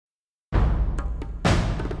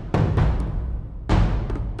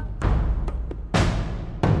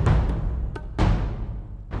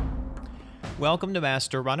Welcome to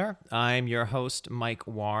Master Runner. I'm your host, Mike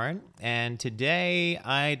Warren, and today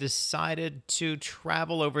I decided to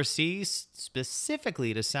travel overseas,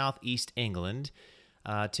 specifically to Southeast England,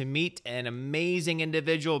 to meet an amazing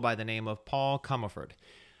individual by the name of Paul Comerford.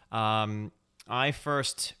 I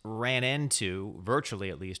first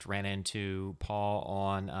virtually at least, ran into Paul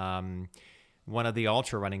on one of the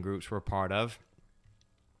ultra running groups we're part of.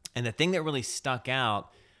 And the thing that really stuck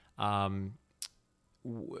out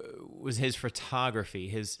was his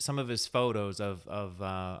photography. Some of his photos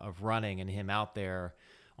of running and him out there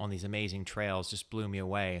on these amazing trails just blew me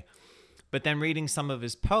away. But then reading some of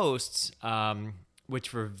his posts,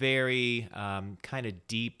 which were very kind of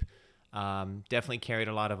deep, definitely carried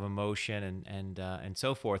a lot of emotion and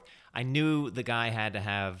so forth, I knew the guy had to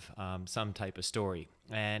have some type of story,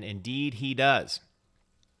 and indeed he does.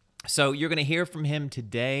 So you're going to hear from him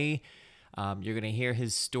today. You're going to hear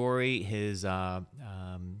his story, his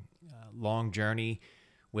long journey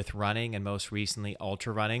with running, and most recently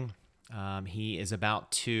ultra running. He is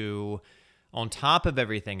about to, on top of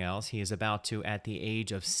everything else, he is about to, at the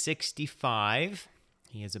age of 65,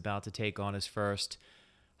 he is about to take on his first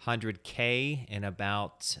 100K in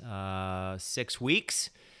about 6 weeks.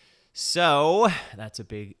 So that's a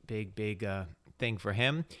big thing for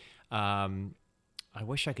him. I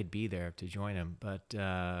wish I could be there to join him, but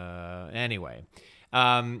anyway.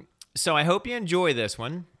 So I hope you enjoy this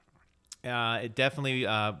one. It definitely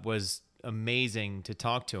was amazing to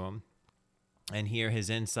talk to him and hear his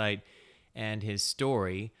insight and his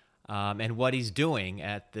story, and what he's doing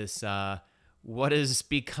at this, what is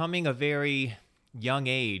becoming a very young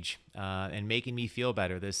age, and making me feel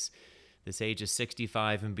better, this age of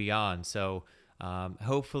 65 and beyond. So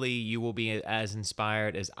hopefully you will be as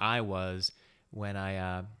inspired as I was when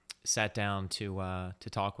I sat down to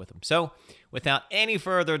talk with him. So without any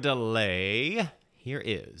further delay, here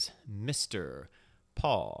is Mr.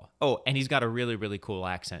 Paul. Oh, and he's got a really, really cool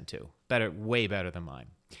accent too. Way better than mine.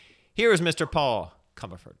 Here is Mr. Paul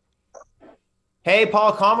Comerford. Hey,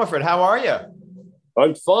 Paul Comerford, how are you?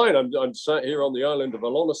 I'm fine. I'm sat here on the island of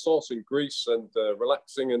Alonissos in Greece and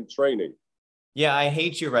relaxing and training. Yeah, I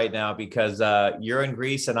hate you right now because you're in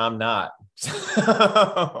Greece and I'm not.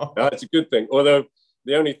 That's a good thing. Although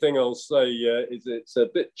the only thing I'll say is it's a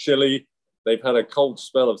bit chilly. They've had a cold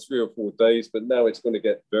spell of 3 or 4 days, but now it's going to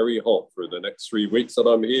get very hot for the next 3 weeks that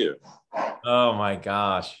I'm here. Oh my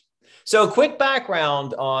gosh. So quick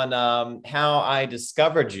background on how I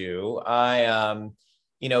discovered you.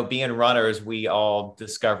 Being runners, we all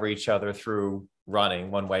discover each other through running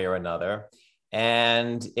one way or another.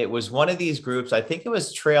 And it was one of these groups, I think it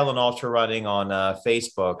was Trail and Ultra Running on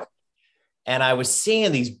Facebook. And I was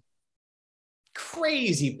seeing these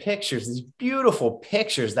crazy pictures, these beautiful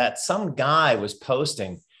pictures that some guy was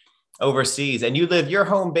posting overseas. And your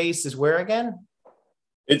home base is where again?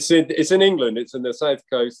 It's in England. It's in the south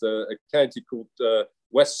coast, a county called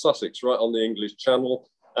West Sussex, right on the English Channel.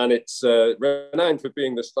 And it's renowned for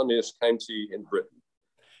being the sunniest county in Britain.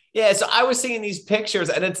 Yeah, so I was seeing these pictures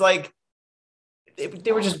and it's like,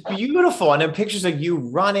 they were just beautiful. And then pictures of you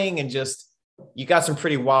running and you got some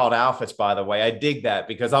pretty wild outfits, by the way. I dig that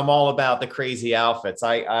because I'm all about the crazy outfits.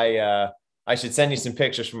 I should send you some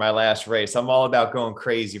pictures from my last race. I'm all about going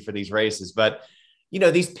crazy for these races, but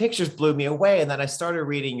these pictures blew me away. And then I started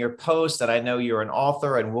reading your post, and I know you're an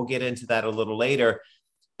author, and we'll get into that a little later,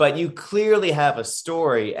 but you clearly have a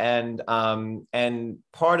story. And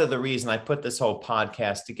part of the reason I put this whole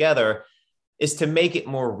podcast together is to make it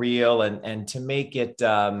more real and to make it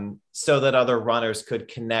so that other runners could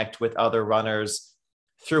connect with other runners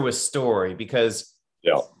through a story. Because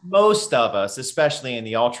most of us, especially in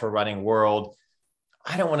the ultra running world,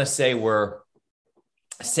 I don't want to say we're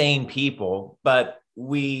sane people, but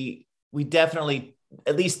we definitely,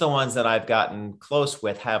 at least the ones that I've gotten close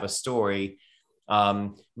with, have a story.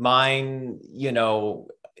 Mine,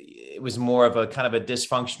 it was more of a kind of a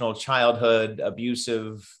dysfunctional childhood,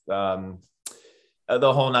 abusive,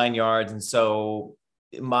 the whole 9 yards. And so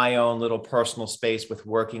my own little personal space with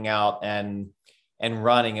working out and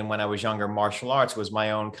running, and when I was younger, martial arts was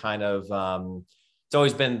my own kind of, it's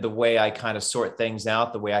always been the way I kind of sort things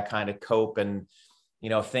out, the way I kind of cope. And,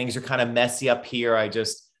 if things are kind of messy up here, I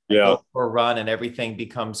go for a run and everything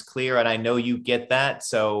becomes clear. And I know you get that.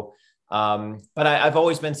 So, but I've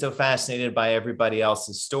always been so fascinated by everybody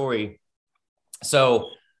else's story. So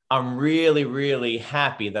I'm really, really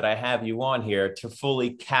happy that I have you on here to fully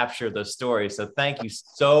capture the story. So thank you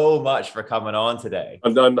so much for coming on today.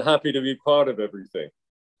 I'm happy to be part of everything.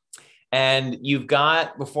 And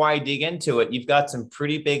before I dig into it, you've got some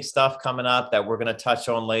pretty big stuff coming up that we're going to touch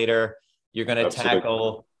on later. You're going to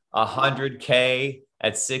tackle 100K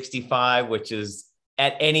at 65, which is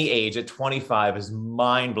at any age at 25 is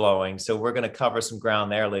mind blowing. So we're going to cover some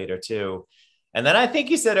ground there later too. And then I think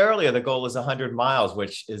you said earlier, the goal is 100 miles,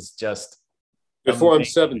 which is just before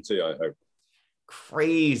amazing. I'm 70, I hope.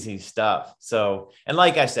 Crazy stuff. So, and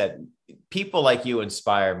like I said, people like you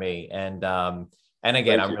inspire me. And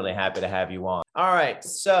again, I'm really happy to have you on. All right.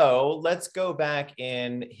 So let's go back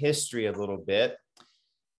in history a little bit.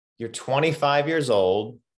 You're 25 years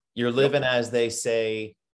old. You're living, as they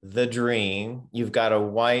say, the dream. You've got a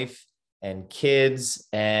wife and kids,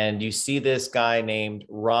 and you see this guy named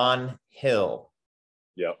Ron Hill.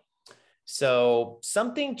 Yeah. So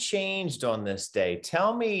something changed on this day.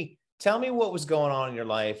 Tell me what was going on in your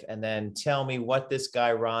life, and then tell me what this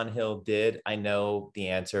guy Ron Hill did. I know the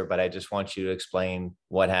answer, but I just want you to explain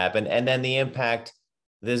what happened, and then the impact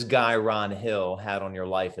this guy Ron Hill had on your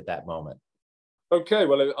life at that moment. Okay,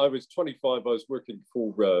 well, I was 25. I was working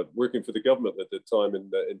for the government at the time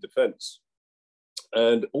in defence,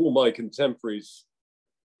 and all my contemporaries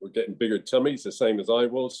were getting bigger tummies, the same as I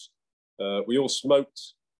was. We all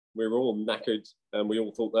smoked. We were all knackered, and we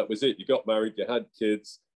all thought that was it. You got married, you had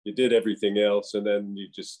kids, you did everything else, and then you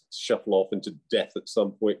just shuffle off into death at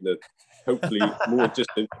some point in the hopefully more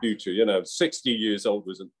distant future. 60 years old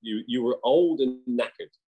you were old and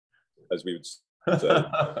knackered, as we would say.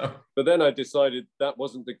 But then I decided that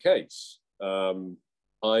wasn't the case. I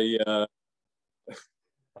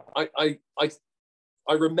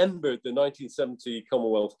remembered the 1970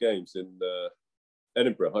 Commonwealth Games in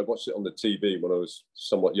Edinburgh. I watched it on the TV when I was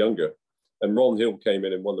somewhat younger, and Ron Hill came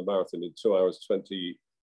in and won the marathon in 2 hours,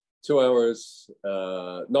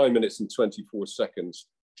 9 minutes and 24 seconds.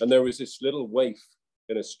 And there was this little waif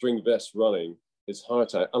in a string vest running his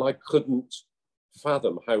heart out, and I couldn't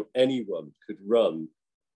fathom how anyone could run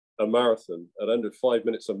a marathon at under 5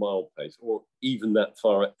 minutes a mile pace, or even that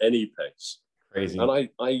far at any pace. Crazy.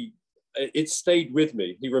 And it stayed with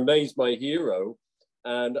me. He remains my hero.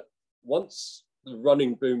 And once the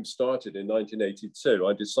running boom started in 1982,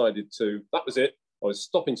 I decided that was it. I was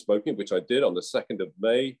stopping smoking, which I did on the 2nd of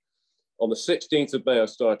May. On the 16th of May, I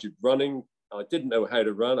started running. I didn't know how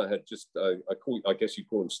to run. I had just, I guess you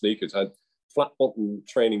call them sneakers. I had flat bottom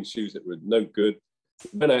training shoes that were no good.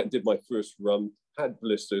 Went out and did my first run, had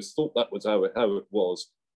blisters, thought that was how it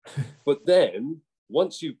was. But then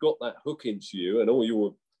once you've got that hook into you and all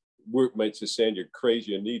your workmates are saying you're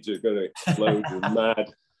crazy, your needs are going to explode, you're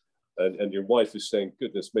mad, and your wife is saying,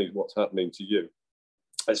 goodness me, what's happening to you?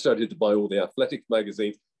 I started to buy all the athletics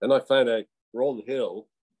magazines, and I found out Ron Hill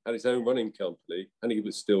had his own running company, and he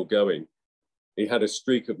was still going. He had a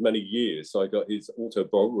streak of many years. So I got his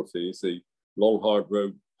autobiographies, the Long Hard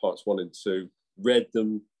Road parts 1 and 2, read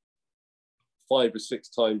them 5 or 6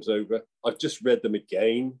 times over. I've just read them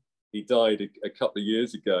again. He died a couple of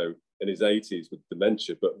years ago in his 80s with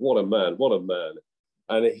dementia, but what a man, what a man.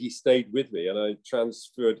 And he stayed with me, and I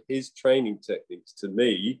transferred his training techniques to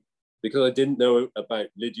me because I didn't know about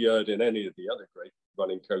Lydiard and any of the other great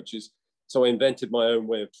running coaches. So I invented my own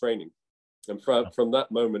way of training. And from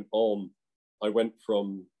that moment on, I went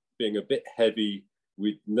from being a bit heavy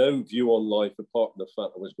with no view on life apart from the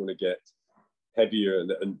fact I was going to get heavier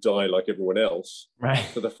and die like everyone else, right,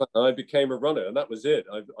 to the fact that I became a runner. And that was it.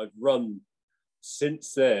 I've run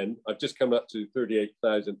since then. I've just come up to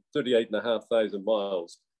 38,500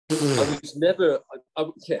 miles. I was never,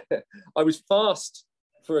 I was fast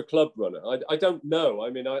for a club runner. I don't know. I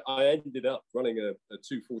mean, I ended up running a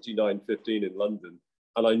 2:49.15 in London,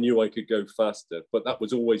 and I knew I could go faster, but that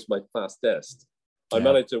was always my fastest. I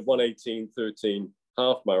managed a 1:18.13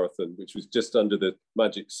 half marathon, which was just under the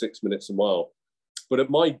magic 6 minutes a mile. But at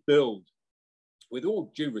my build, with all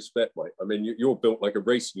due respect, Mike, I mean, you're built like a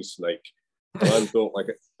racing snake. And I'm built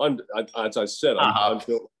like as I said, I'm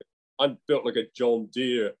built like a John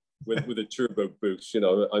Deere with a turbo boost.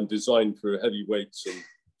 I'm designed for heavy weights and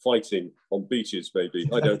fighting on beaches, maybe.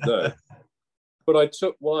 I don't know. But I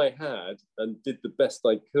took what I had and did the best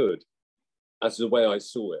I could as the way I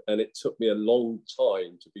saw it. And it took me a long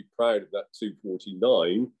time to be proud of that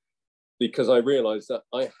 2:49, because I realized that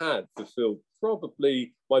I had fulfilled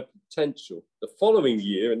probably my potential. The following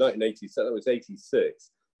year, in 1987, I was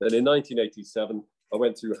 86. Then in 1987, I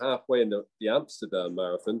went through halfway in the Amsterdam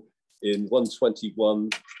Marathon in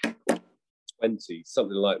 1:21.20,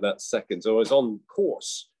 something like that seconds. So I was on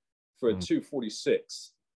course for a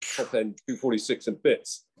 2:46, top end 2:46 and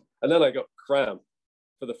bits. And then I got cramp.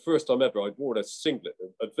 For the first time ever, I wore a singlet,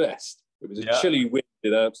 a vest. It was a chilly wind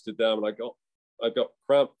in Amsterdam, and I got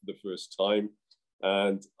cramp for the first time,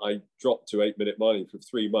 and I dropped to 8-minute miling for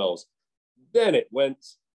 3 miles. Then it went.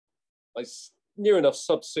 near enough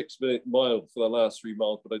sub 6 minute mile for the last 3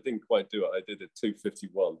 miles, but I didn't quite do it. I did it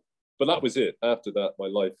 2:51. But that was it. After that,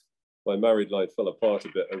 my married life fell apart a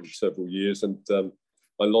bit over several years, and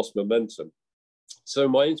I lost momentum. So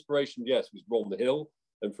my inspiration, yes, was Ron Hill.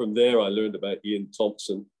 And from there, I learned about Ian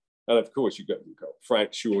Thompson. And of course, you got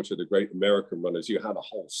Frank Shorter, the great American runners. You had a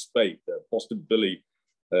whole spate, Boston Billy.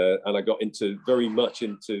 And I got very much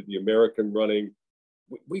into the American running.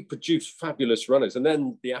 We produced fabulous runners. And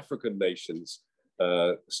then the African nations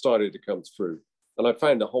started to come through. And I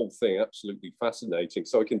found the whole thing absolutely fascinating.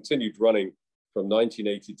 So I continued running from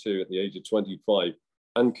 1982 at the age of 25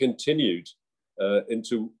 and continued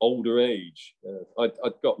into older age. I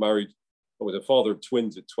got married. I was a father of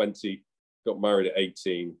twins at 20, got married at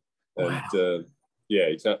 18. And wow. Yeah,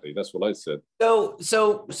 exactly. That's what I said.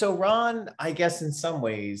 So Ron, I guess in some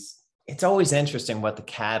ways, it's always interesting what the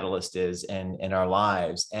catalyst is in our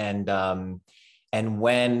lives and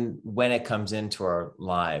when it comes into our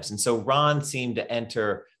lives. And so Ron seemed to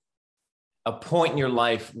enter a point in your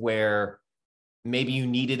life where maybe you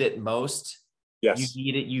needed it most. Yes.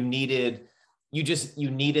 You needed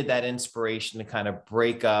that inspiration to kind of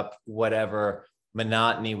break up whatever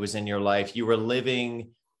monotony was in your life. You were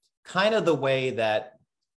living kind of the way that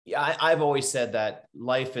I've always said that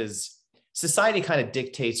life is, society kind of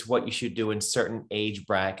dictates what you should do in certain age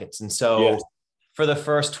brackets. And so yes. For the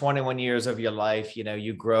first 21 years of your life,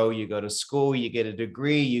 you grow, you go to school, you get a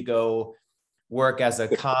degree, you go work as a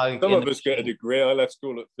cog. Some of us get a degree. I left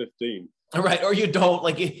school at 15. Right. Or you don't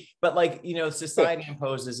but society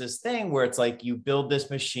imposes this thing where it's like you build this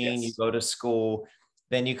machine, yes. You go to school,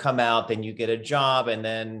 then you come out, then you get a job. And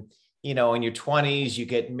then, in your 20s, you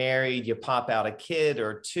get married, you pop out a kid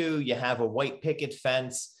or two, you have a white picket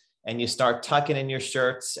fence and you start tucking in your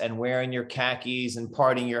shirts and wearing your khakis and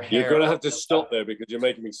parting your hair. You're going to have to stop there because you're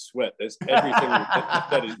making me sweat. There's everything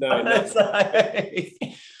that is now enough.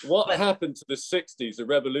 What happened to the 60s, the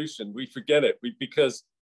revolution? We forget it because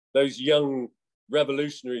those young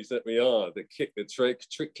revolutionaries that we are that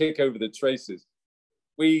kick over the traces.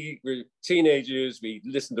 We were teenagers, we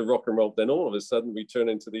listened to rock and roll, then all of a sudden we turn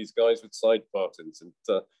into these guys with side partings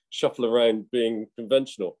and shuffle around being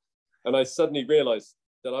conventional. And I suddenly realized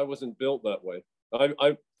that I wasn't built that way.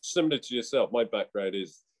 I'm similar to yourself. My background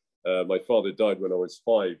is my father died when I was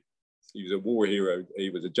 5. He was a war hero.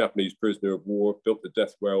 He was a Japanese prisoner of war, built the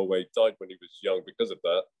Death Railway, died when he was young because of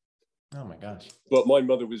that. Oh my gosh. But my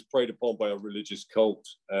mother was preyed upon by a religious cult.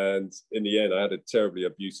 And in the end, I had a terribly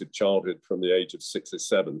abusive childhood from the age of 6 or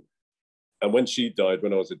 7. And when she died,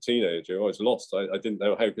 when I was a teenager, I was lost. I didn't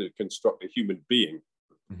know how to construct a human being.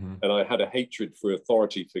 Mm-hmm. And I had a hatred for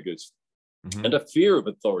authority figures. Mm-hmm. And a fear of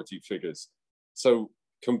authority figures. So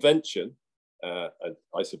convention, and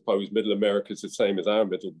I suppose middle America is the same as our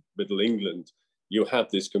middle England. You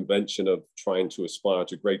have this convention of trying to aspire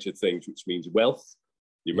to greater things, which means wealth.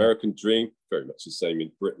 The American dream, very much the same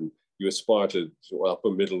in Britain. You aspire to sort of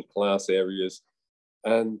upper middle class areas.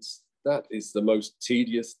 And that is the most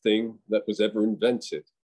tedious thing that was ever invented.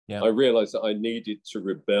 Yeah. I realized that I needed to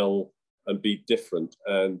rebel and be different.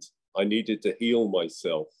 And I needed to heal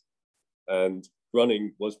myself. And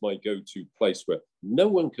running was my go-to place where no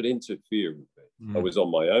one could interfere with me. Mm. I was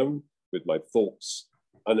on my own with my thoughts.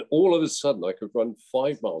 And all of a sudden, I could run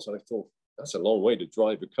 5 miles. And I thought, that's a long way to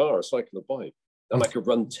drive a car, a cycle, a bike. Then I could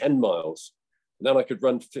run 10 miles. And then I could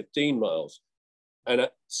run 15 miles. And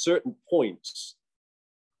at certain points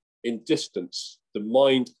in distance, the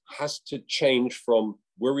mind has to change from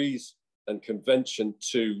worries and convention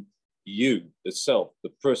to you, the self, the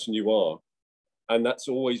person you are. And that's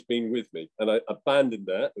always been with me. And I abandoned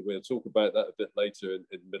that. We'll talk about that a bit later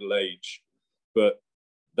in middle age. But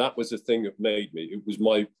that was the thing that made me. It was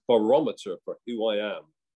my barometer for who I am.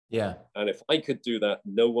 Yeah. And if I could do that,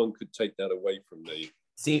 no one could take that away from me.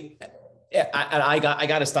 See, I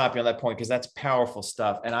got to stop you on that point because that's powerful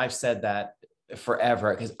stuff. And I've said that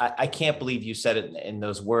forever because I can't believe you said it in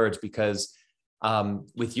those words because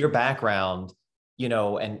with your background,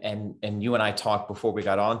 and you and I talked before we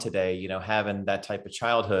got on today, having that type of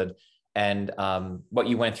childhood and what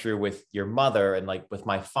you went through with your mother and like with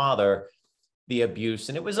my father, the abuse.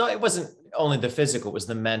 And it wasn't only the physical, it was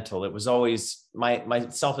the mental. It was always my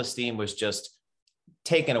self-esteem was just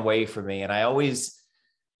taken away from me. And I always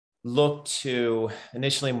looked to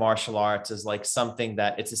initially martial arts as like something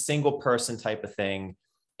that it's a single person type of thing.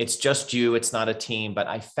 It's just you, it's not a team. But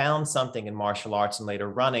I found something in martial arts and later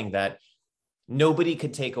running that nobody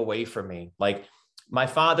could take away from me. Like my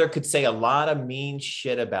father could say a lot of mean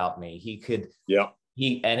shit about me.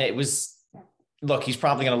 And it was, look, he's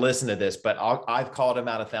probably going to listen to this, but I've called him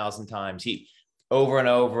out 1,000 times. over and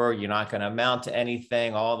over. You're not going to amount to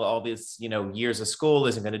anything. All this, years of school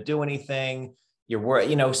isn't going to do anything. You're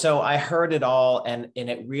worried, so I heard it all. And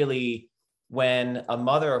it really, when a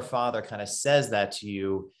mother or father kind of says that to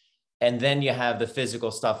you, and then you have the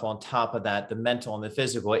physical stuff on top of that, the mental and the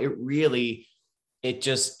physical, it really,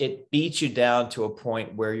 it beats you down to a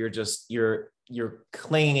point where you're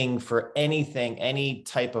clinging for anything, any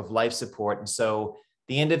type of life support. And so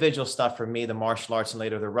the individual stuff for me, the martial arts and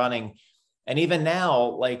later the running, and even now,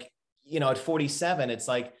 like, at 47, it's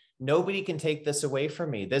like, nobody can take this away from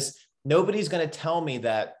me. Nobody's going to tell me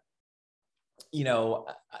that, not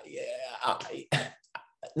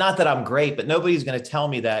that I'm great, but nobody's going to tell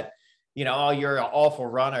me that, oh, you're an awful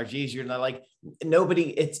runner. Geez, you're not, like, nobody.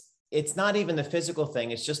 It's not even the physical thing.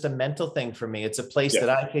 It's just a mental thing for me. It's a place that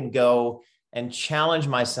I can go and challenge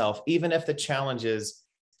myself, even if the challenge is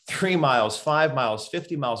 3 miles, 5 miles,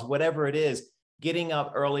 50 miles, whatever it is. Getting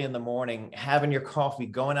up early in the morning, having your coffee,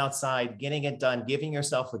 going outside, getting it done, giving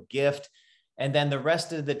yourself a gift. And then the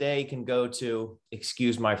rest of the day can go to,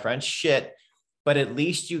 excuse my French, shit. But at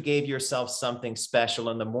least you gave yourself something special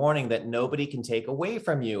in the morning that nobody can take away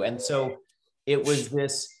from you. And so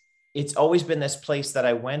it's always been this place that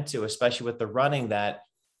I went to, especially with the running, that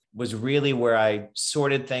was really where I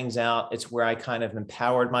sorted things out. It's where I kind of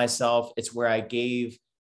empowered myself. It's where I gave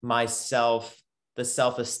myself the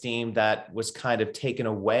self-esteem that was kind of taken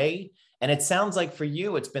away. And it sounds like for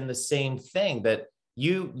you, it's been the same thing, that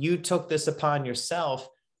you took this upon yourself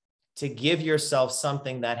to give yourself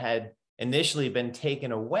something that had initially been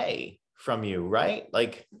taken away from you, right?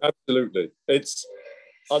 Like, absolutely.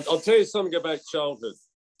 I'll tell you something about childhood.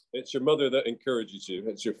 It's your mother that encourages you.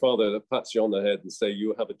 It's your father that pats you on the head and say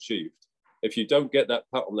you have achieved. If you don't get that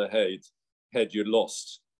pat on the head, you're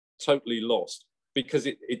lost, totally lost. Because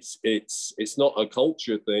it's not a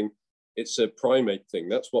culture thing, it's a primate thing.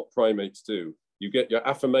 That's what primates do. You get your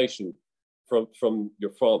affirmation from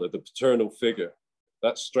your father, the paternal figure,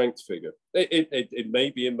 that strength figure. It may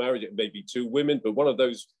be in marriage, it may be two women, but one of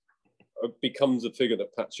those becomes a figure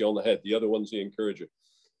that pats you on the head. The other one's the encourager.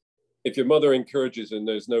 If your mother encourages and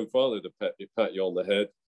there's no father to pat you on the head,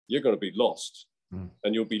 you're going to be lost,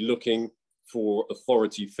 and you'll be looking for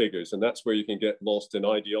authority figures, and that's where you can get lost in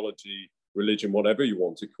ideology, religion, whatever you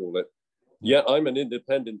want to call it. Yeah, I'm an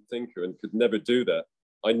independent thinker and could never do that.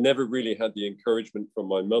 I never really had the encouragement from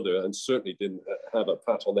my mother, and certainly didn't have a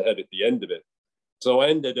pat on the head at the end of it. So I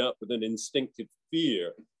ended up with an instinctive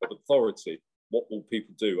fear of authority. What will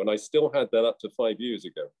people do? And I still had that up to 5 years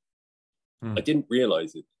ago. I didn't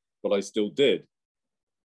realize it, but I still did.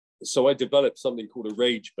 So I developed something called a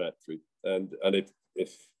rage battery. And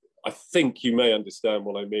if I think you may understand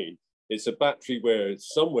what I mean. It's a battery where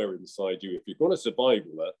somewhere inside you, if you're going to survive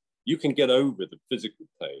all that, you can get over the physical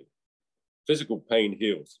pain. Physical pain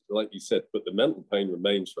heals, like you said, but the mental pain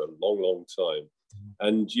remains for a long, long time.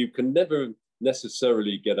 And you can never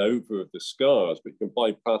necessarily get over the scars, but you can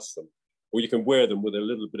bypass them, or you can wear them with a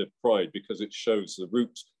little bit of pride, because it shows the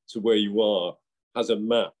route to where you are has a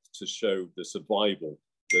map to show the survival,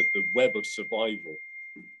 the web of survival.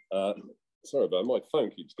 Sorry about it, my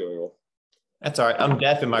phone keeps going off. That's all right. I'm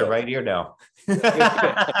deaf in my right ear now.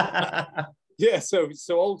 Yeah, so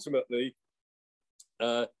ultimately,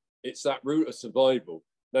 it's that route of survival.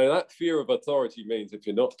 Now, that fear of authority means if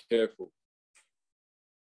you're not careful,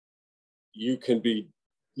 you can be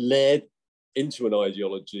led into an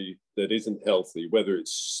ideology that isn't healthy, whether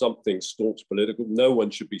it's something staunch political. No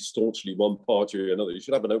one should be staunchly one party or another. You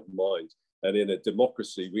should have an open mind. And in a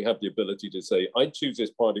democracy, we have the ability to say, I choose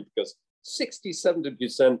this party because 60,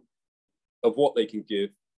 70% of what they can give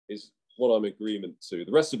is what I'm agreement to.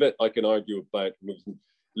 The rest of it, I can argue about.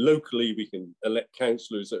 Locally, we can elect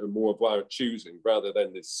councillors that are more of our choosing rather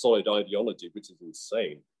than this solid ideology, which is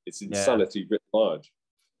insane. It's insanity writ large.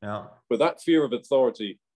 Yeah. But that fear of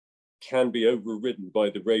authority can be overridden by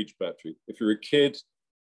the rage battery. If you're a kid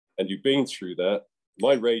and you've been through that,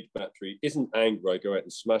 my rage battery isn't anger, I go out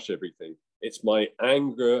and smash everything. It's my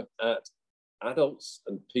anger at adults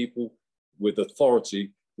and people with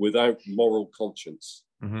authority without moral conscience.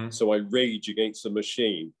 So I rage against the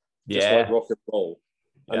machine, just like rock and roll.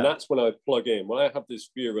 And that's when I plug in. When I have this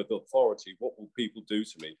fear of authority, what will people do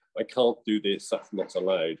to me? I can't do this, that's not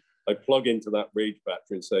allowed. I plug into that rage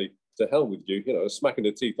battery and say, to hell with you, smacking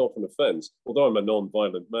the teeth off an offense, although I'm a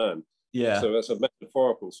non-violent man. Yeah. So that's a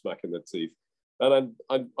metaphorical smack in the teeth. And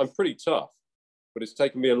I'm pretty tough, but it's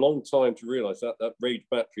taken me a long time to realize that that rage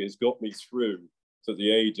battery has got me through to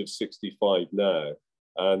the age of 65 now.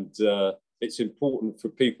 And it's important for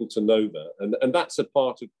people to know that. And that's a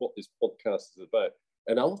part of what this podcast is about.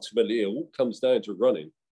 And ultimately, it all comes down to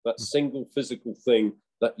running, that single physical thing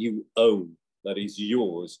that you own. that is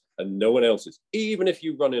yours and no one else's. Even if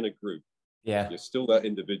you run in a group, you're still that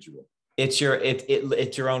individual. It's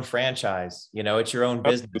it's your own franchise, you know, it's your own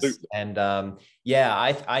business. Absolutely. And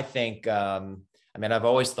I think, I mean, I've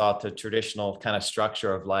always thought the traditional kind of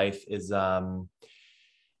structure of life is,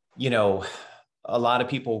 you know, a lot of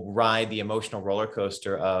people ride the emotional roller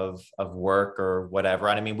coaster of work or whatever.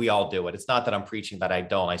 And I mean, we all do it. It's not that I'm preaching that I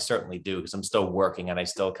don't, I certainly do, because I'm still working and I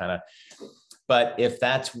still kind of, but if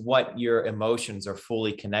that's what your emotions are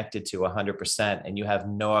fully connected to 100% and you have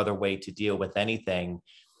no other way to deal with anything,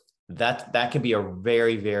 that can be a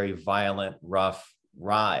very, very violent, rough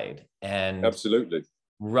ride. And absolutely,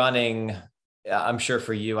 running, I'm sure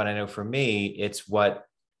for you, and I know for me, it's what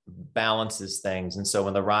balances things. And so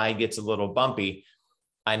when the ride gets a little bumpy,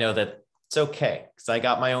 I know that it's okay, because I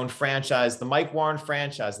got my own franchise, the Mike Warren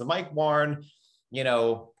franchise, the Mike Warren, you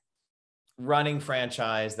know, running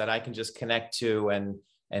franchise that I can just connect to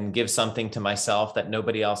and give something to myself that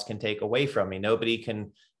nobody else can take away from me. Nobody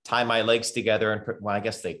can tie my legs together and, well, I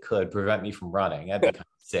guess they could prevent me from running. That'd be kind of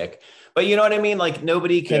sick, but you know what I mean? Like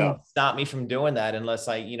nobody can stop me from doing that unless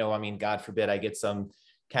I, you know, I mean, God forbid I get some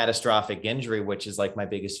catastrophic injury, which is like my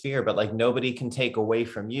biggest fear, but like nobody can take away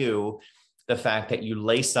from you the fact that you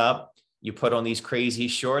lace up, you put on these crazy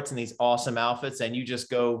shorts and these awesome outfits, and you just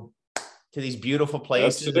go to these beautiful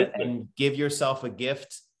places and give yourself a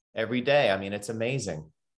gift every day. I mean, it's amazing.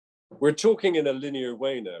 We're talking in a linear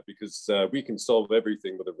way now, because we can solve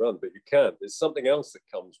everything with a run, but you can't. There's something else that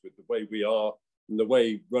comes with the way we are and the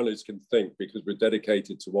way runners can think, because we're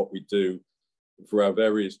dedicated to what we do for our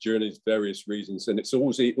various journeys, various reasons. And it's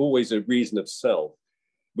always a reason of self.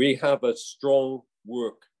 We have a strong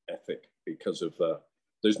work ethic because of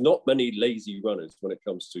there's not many lazy runners when it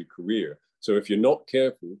comes to career. So if you're not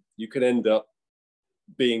careful, you can end up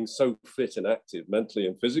being so fit and active mentally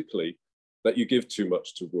and physically that you give too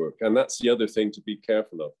much to work. And that's the other thing to be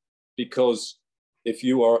careful of, because if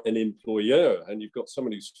you are an employer and you've got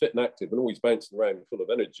someone who's fit and active and always bouncing around and full of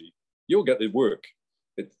energy, you'll get the work.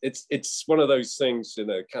 It's one of those things in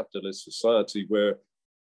a capitalist society where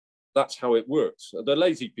that's how it works. The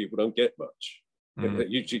lazy people don't get much. They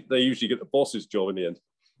usually get the boss's job in the end.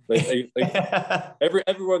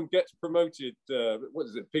 Everyone gets promoted. What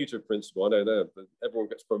is it, Peter principle? I don't know, but everyone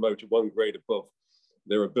gets promoted one grade above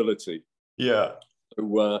their ability. Yeah.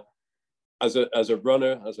 So, as a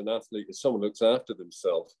runner, as an athlete, as someone who looks after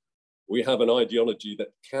themselves, we have an ideology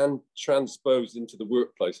that can transpose into the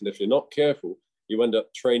workplace. And if you're not careful, you end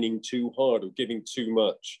up training too hard or giving too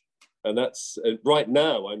much. And that's right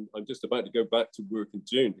now. I'm just about to go back to work in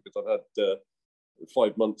June, because I've had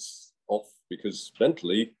 5 months off because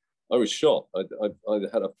mentally I was shot. I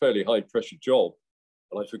had a fairly high pressure job,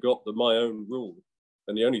 and I forgot my own rule.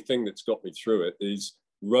 And the only thing that's got me through it is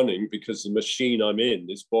running, because the machine I'm in,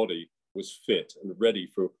 this body, was fit and ready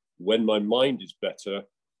for when my mind is better.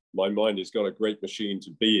 My mind has got a great machine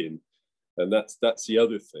to be in. And that's the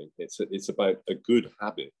other thing. It's about a good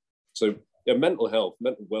habit. So mental health,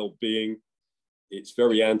 mental well-being, it's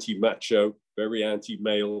very anti-macho, very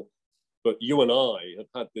anti-male. But you and I have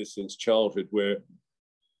had this since childhood, where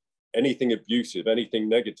anything abusive, anything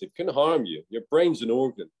negative can harm you. Your brain's an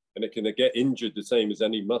organ, and it can get injured the same as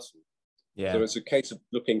any muscle. Yeah. So it's a case of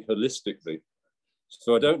looking holistically.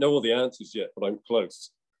 So I don't know all the answers yet, but I'm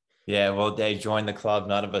close. Yeah, well, Dave, join the club.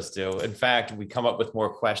 None of us do. In fact, we come up with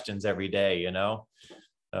more questions every day, you know?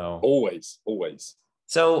 So always.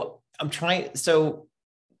 So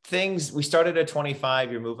we started at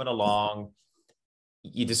 25, you're moving along.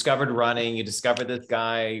 You discovered running, you discovered this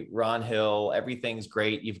guy, Ron Hill, everything's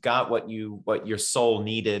great. You've got what your soul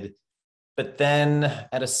needed. But then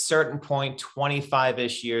at a certain point,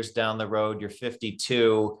 25-ish years down the road, you're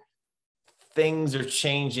 52, things are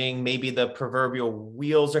changing. Maybe the proverbial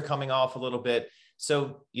wheels are coming off a little bit.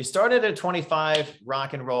 So you started at 25,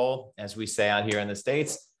 rock and roll, as we say out here in the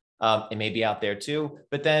States, and maybe out there too.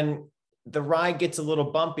 But then the ride gets a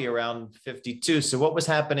little bumpy around 52. So what was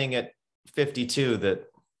happening at 52 that?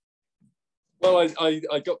 Well,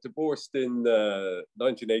 I got divorced in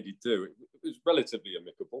 1982. It was relatively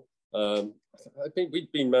amicable. I think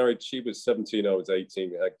we'd been married. She was 17, I was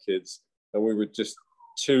 18. We had kids, and we were just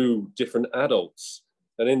two different adults.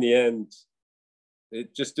 And in the end,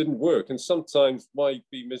 it just didn't work. And sometimes, why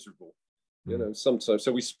be miserable? You know, sometimes.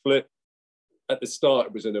 So we split. At the start,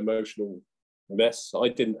 it was an emotional mess. I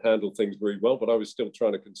didn't handle things very well, but I was still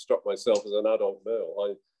trying to construct myself as an adult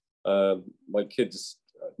male. My kids,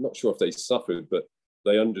 I'm not sure if they suffered, but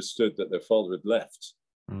they understood that their father had left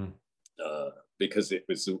because it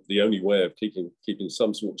was the only way of keeping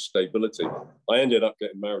some sort of stability. I ended up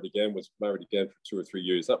getting married again, was married again for 2 or 3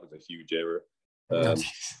 years. That was a huge error.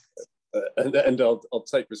 and I'll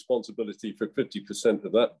take responsibility for 50%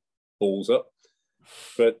 of that balls up.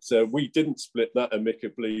 But we didn't split that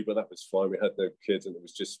amicably, but that was fine. We had no kids, and it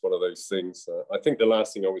was just one of those things. I think the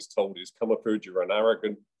last thing I was told is, Comerford, you're an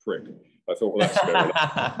arrogant prick. I thought, well, that's fair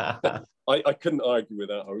enough. I couldn't argue with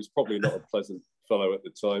that. I was probably not a pleasant fellow at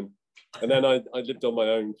the time. And then I lived on my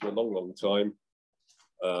own for a long, long time.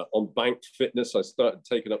 On banked fitness, I started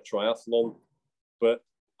taking up triathlon, but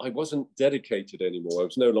I wasn't dedicated anymore. I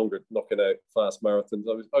was no longer knocking out fast marathons.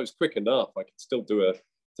 I was quick enough. I could still do a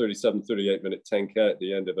 37, 38-minute 10K at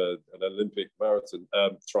the end of an Olympic marathon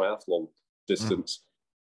triathlon distance.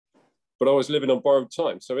 But I was living on borrowed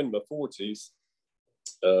time. So in my 40s,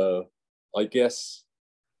 I guess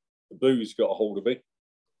the booze got a hold of me.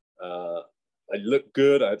 I looked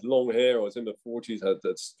good. I had long hair. I was in my 40s. I had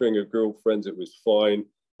that string of girlfriends. It was fine.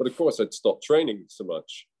 But of course, I'd stopped training so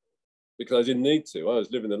much because I didn't need to. I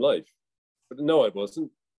was living the life. But no, I wasn't.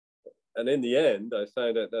 And in the end, I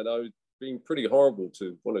found out that I was being pretty horrible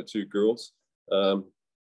to one or two girls,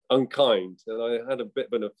 unkind. And I had a bit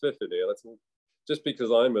of an epiphany. I thought, just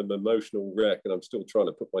because I'm an emotional wreck and I'm still trying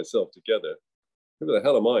to put myself together, who the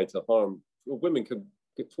hell am I to harm? Well, women can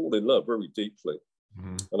fall in love very deeply.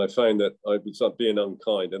 And I found that I was being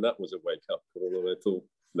unkind, and that was a wake up call. And I thought,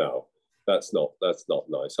 no, that's not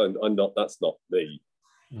nice. I'm not, that's not me.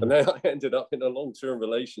 And then I ended up in a long-term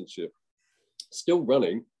relationship, still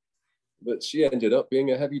running, but she ended up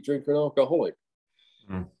being a heavy drinker and alcoholic.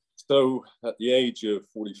 So at the age of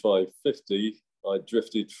 45, 50, I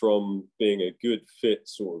drifted from being a good, fit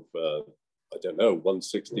sort of,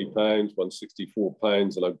 160 pounds, 164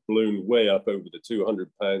 pounds, and I ballooned way up over the 200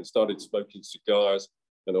 pounds, started smoking cigars,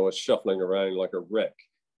 and I was shuffling around like a wreck.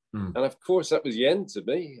 And of course, that was the end to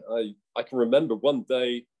me. I can remember one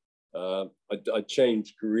day, I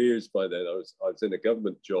changed careers by then. I was in a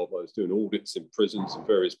government job. I was doing audits in prisons in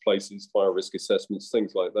various places, fire risk assessments,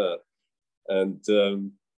 things like that. And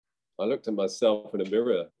I looked at myself in a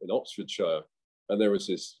mirror in Oxfordshire, and there was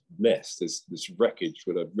this mess, this wreckage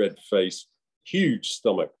with a red face, huge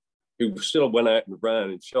stomach, who still went out and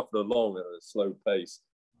ran and shuffled along at a slow pace.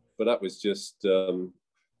 But that was just,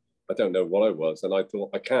 I don't know what I was. And I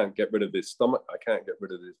thought, I can't get rid of this stomach. I can't get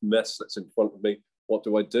rid of this mess that's in front of me. What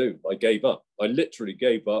do? I gave up. I literally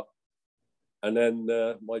gave up. And then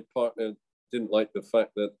my partner didn't like the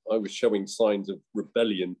fact that I was showing signs of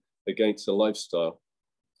rebellion against the lifestyle.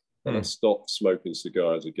 And I stopped smoking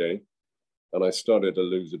cigars again. And I started to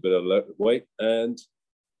lose a bit of weight. And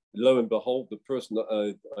lo and behold, the person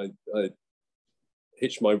that I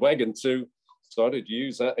hitched my wagon to started to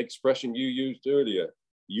use that expression you used earlier.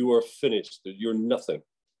 You are finished. You're nothing.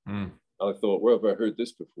 I thought, where have I heard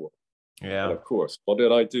this before? Yeah. And of course, what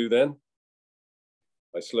did I do then?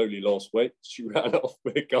 I slowly lost weight. She ran off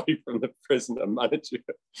with a guy from the prison, a manager.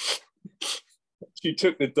 She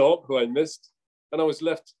took the dog who I missed, and I was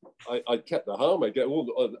left. I kept the home.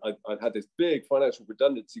 I had this big financial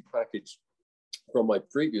redundancy package from my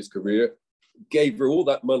previous career, gave her all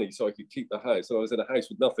that money so I could keep the house. So I was in a house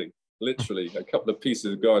with nothing, literally a couple of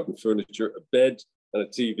pieces of garden furniture, a bed and a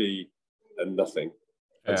TV and nothing.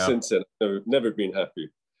 And since then, I've never been happy.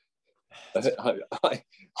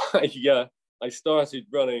 I started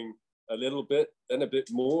running a little bit, then a bit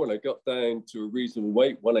more, and I got down to a reasonable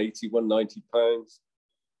weight, 180, 190 pounds.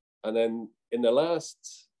 And then in the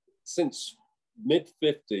last, since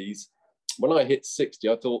mid-50s, when I hit 60,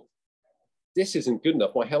 I thought, this isn't good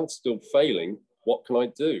enough. My health's still failing. What can I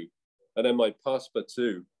do? And then my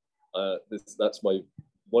passe-partout, that's my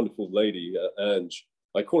wonderful lady, Ange.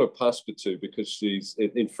 I call her passe-partout because she's,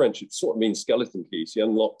 in French, it sort of means skeleton key. She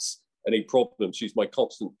unlocks any problem. She's my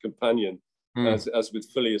constant companion, as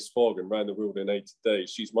with Phileas Fogg and Round the World in 80 Days.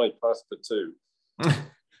 She's my passe-partout.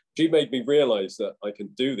 She made me realize that I can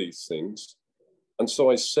do these things. And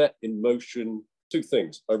so I set in motion two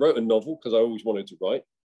things. I wrote a novel because I always wanted to write.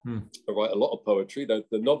 I write a lot of poetry. The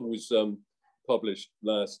novel was published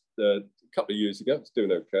last couple of years ago. It's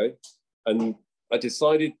doing okay. And I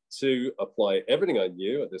decided to apply everything I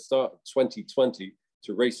knew at the start of 2020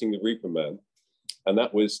 to Racing the Reaper Man. And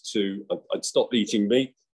that was I'd stopped eating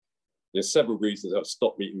meat. There's several reasons I've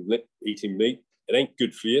stopped eating meat. It ain't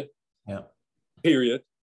good for you. Yeah. Period.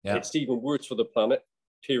 Yeah. It's even worse for the planet.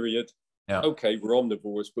 Period. Yeah. Okay, we're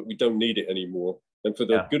omnivores, but we don't need it anymore. And for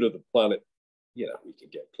the good of the planet, we can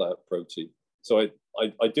get plant protein. So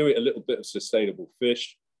I do it a little bit of sustainable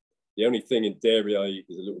fish. The only thing in dairy I eat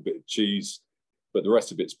is a little bit of cheese, but the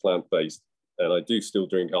rest of it's plant-based. And I do still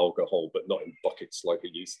drink alcohol, but not in buckets like I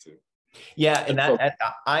used to. Yeah, and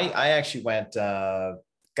I actually went,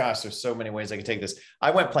 gosh, there's so many ways I could take this.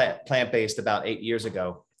 I went plant-based about 8 years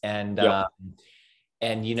ago. And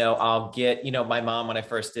And, I'll get, my mom, when I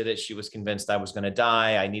first did it, she was convinced I was going to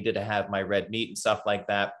die. I needed to have my red meat and stuff like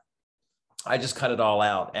that. I just cut it all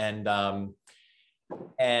out. And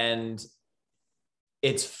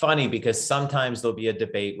it's funny because sometimes there'll be a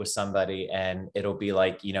debate with somebody and it'll be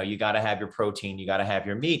like, you got to have your protein, you got to have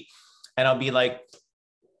your meat. And I'll be like,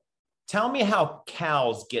 tell me how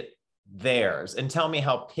cows get theirs and tell me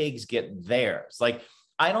how pigs get theirs. Like,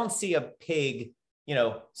 I don't see a pig,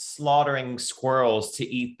 slaughtering squirrels to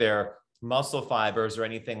eat their muscle fibers or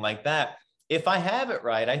anything like that. If I have it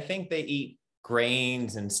right, I think they eat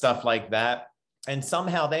grains and stuff like that. And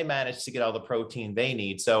somehow they manage to get all the protein they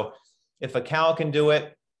need. So if a cow can do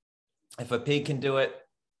it, if a pig can do it,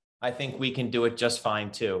 I think we can do it just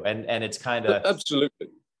fine too. And it's kind of absolutely,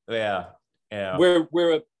 yeah.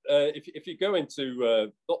 If you go into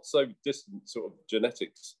not so distant sort of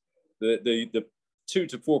genetics, the 2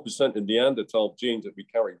 to 4% of Neanderthal genes that we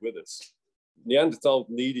carry with us. Neanderthal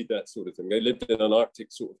needed that sort of thing. They lived in an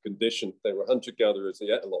Arctic sort of condition. They were hunter-gatherers. They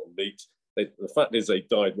ate a lot of meat. The fact is they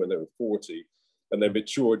died when they were 40, and they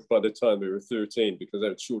matured by the time they were 13 because they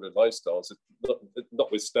had shorter lifestyles.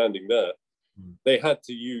 Notwithstanding that, they had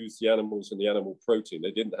to use the animals and the animal protein.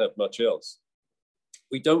 They didn't have much else.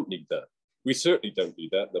 We don't need that. We certainly don't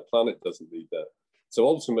need that. The planet doesn't need that. So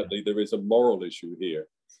ultimately, there is a moral issue here.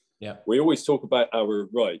 Yeah. We always talk about our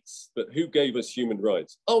rights, but who gave us human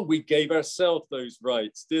rights? Oh, we gave ourselves those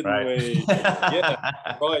rights, didn't we? Yeah,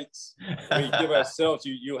 rights. We give ourselves.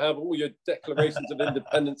 You have all your declarations of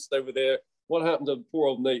independence over there. What happened to the poor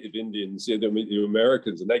old native Indians, the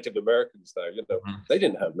Americans, the Native Americans there? They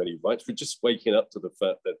didn't have many rights. We're just waking up to the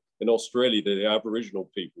fact that in Australia, the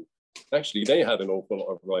Aboriginal people, actually, they had an awful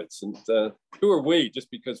lot of rights. And who are we,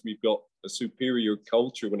 just because we've got a superior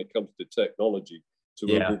culture when it comes to technology, to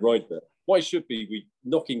override that? Why should we be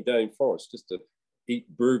knocking down forests just to eat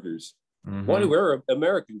burgers? Why do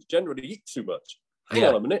Americans generally eat too much? Hang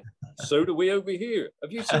on a minute. So do we over here.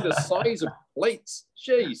 Have you seen the size of plates?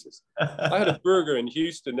 Jesus. I had a burger in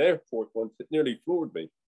Houston airport once that nearly floored me.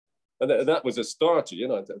 And that was a starter.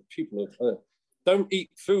 People don't eat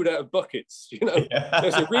food out of buckets.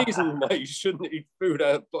 There's a reason why you shouldn't eat food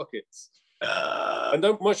out of buckets. And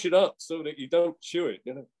don't mush it up so that you don't chew it.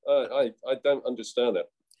 I don't understand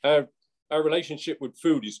that. Our relationship with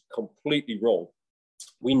food is completely wrong.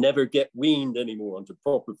 We never get weaned anymore onto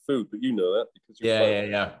proper food, but you know that because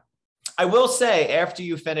yeah. I will say, after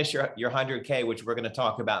you finish your 100K, which we're going to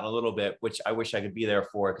talk about in a little bit, which I wish I could be there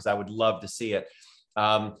for because I would love to see it.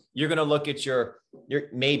 You're going to look at your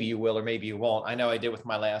maybe you will or maybe you won't. I know I did with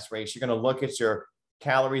my last race. You're going to look at your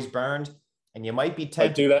calories burned, and you might be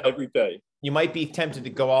tempted. I do that every day. You might be tempted to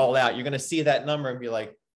go all out. You're going to see that number and be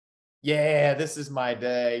like, yeah, this is my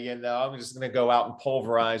day. I'm just going to go out and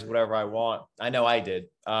pulverize whatever I want. I know I did.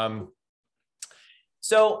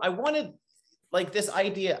 So I wanted this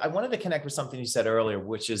idea. I wanted to connect with something you said earlier,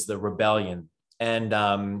 which is the rebellion.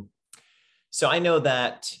 And so I know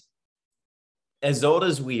that as old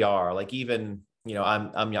as we are, even,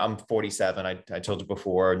 I'm 47. I told you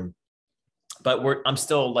before, but I'm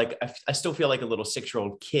still I still feel like a little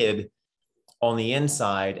 6-year-old kid on the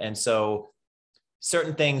inside. And so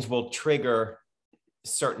certain things will trigger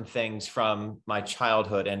certain things from my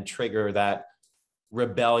childhood and trigger that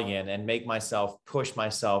rebellion and make myself push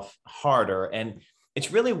myself harder. And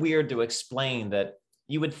it's really weird to explain that.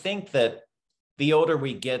 You would think that the older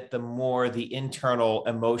we get, the more the internal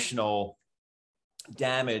emotional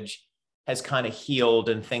damage has kind of healed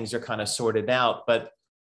and things are kind of sorted out. But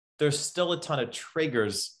there's still a ton of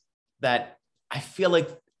triggers that I feel like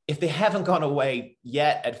if they haven't gone away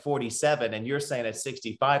yet at 47 and you're saying at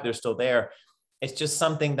 65, they're still there. It's just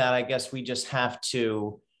something that I guess we just have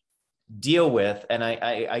to deal with. And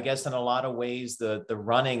I guess in a lot of ways, the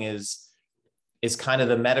running is kind of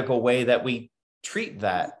the medical way that we treat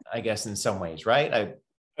that, I guess, in some ways, right?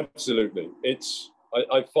 Absolutely.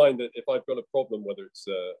 I find that if I've got a problem, whether it's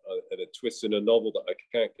a twist in a novel that I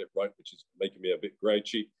can't get right, which is making me a bit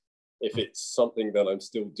grouchy, if it's something that I'm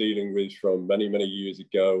still dealing with from many, many years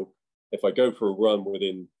ago, if I go for a run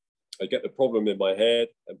I get the problem in my head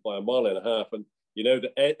and by a mile and a half, and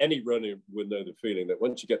that any runner would know the feeling that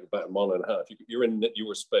once you get about a mile and a half, you're in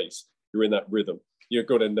your space, you're in that rhythm. You're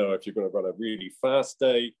going to know if you're going to run a really fast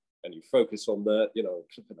day and you focus on that,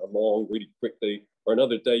 clipping along really quickly, or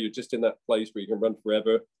another day you're just in that place where you can run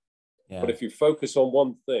forever. Yeah. But if you focus on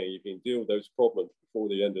one thing, you can deal with those problems before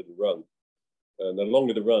the end of the run. And the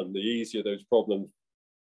longer the run, the easier those problems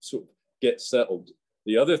sort of get settled.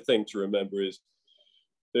 The other thing to remember is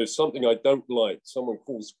there's something I don't like. Someone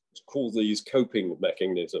calls these coping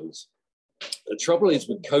mechanisms. The trouble is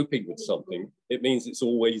with coping with something, it means it's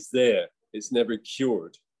always there. it's never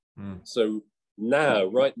cured. Mm. So now,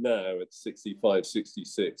 right now at 65,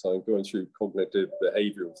 66, I'm going through cognitive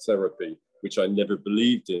behavioral therapy, which I never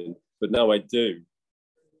believed in, but now I do,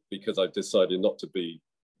 because I've decided not to be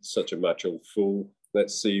such a macho fool.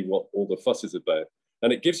 Let's see what all the fuss is about.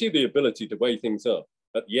 And it gives you the ability to weigh things up.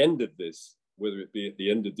 At the end of this, whether it be at the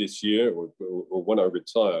end of this year or when I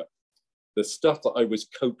retire, the stuff that I was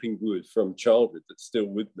coping with from childhood that's still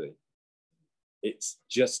with me, it's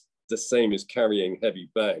just the same as carrying heavy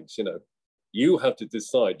bags. You know, you have to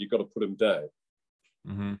decide, you've got to put them down.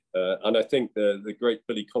 Mm-hmm. And I think the great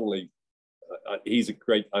Billy Connolly, I'm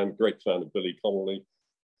a great fan of Billy Connolly.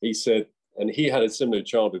 He said, and he had a similar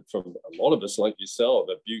childhood from a lot of us like yourself,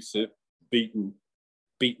 abusive, beaten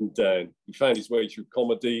down. He found his way through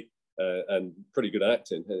comedy and pretty good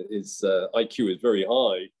acting. His IQ is very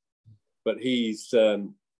high, but he's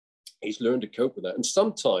learned to cope with that. And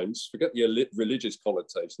sometimes, forget the religious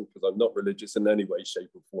connotation, because I'm not religious in any way, shape,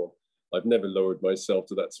 or form. I've never lowered myself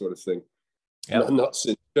to that sort of thing. Yep. Not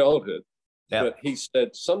since childhood. Yep. But he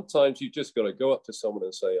said, sometimes you just got to go up to someone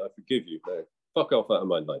and say, I forgive you. Now, fuck off out of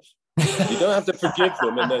my life. You don't have to forgive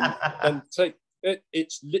them and then take it.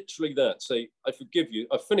 It's literally that. Say, I forgive you.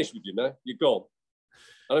 I've finished with you now. You're gone.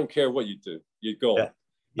 I don't care what you do. You're gone.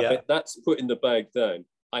 Yeah. That's putting the bag down.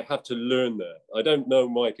 I have to learn that. I don't know,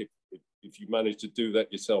 Mike, if you managed to do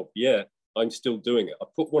that yourself yet. I'm still doing it. I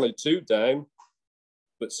put one or two down,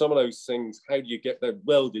 but some of those things, how do you get that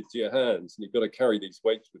welded to your hands? And you've got to carry these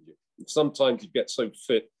weights with you. And sometimes you get so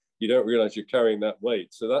fit, you don't realize you're carrying that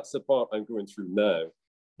weight. So that's the part I'm going through now.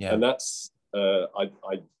 Yeah. And that's,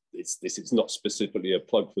 this is not specifically a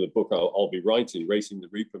plug for the book I'll be writing, Racing the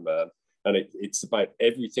Reaper Man. And it's about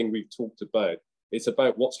everything we've talked about. It's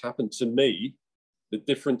about what's happened to me, the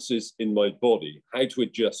differences in my body, how to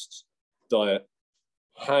adjust diet,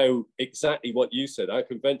 how exactly what you said, our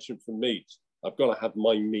convention for meat. I've got to have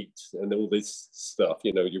my meat and all this stuff.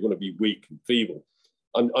 You know, you're going to be weak and feeble.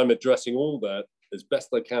 I'm addressing all that as best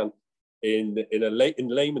I can in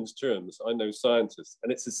layman's terms. I'm no scientist.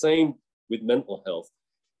 And it's the same with mental health.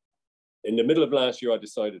 In the middle of last year, I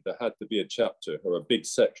decided there had to be a chapter or a big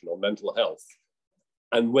section on mental health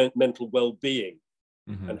and mental well-being,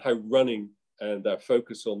 and how running and our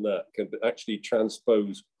focus on that can actually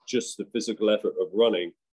transpose just the physical effort of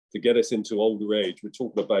running to get us into older age. We're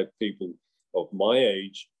talking about people of my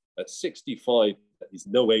age. At 65, that is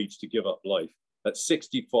no age to give up life. At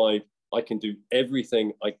 65, I can do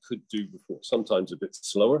everything I could do before, sometimes a bit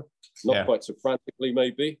slower, not quite so frantically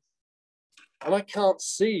maybe. And I can't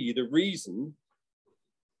see the reason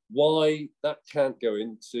why that can't go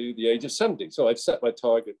into the age of 70. So I've set my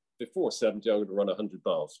target before 70, I'm going to run 100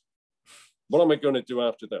 miles. What am I going to do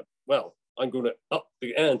after that? Well, I'm going to up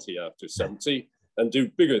the ante after 70 and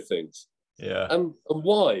do bigger things. Yeah. And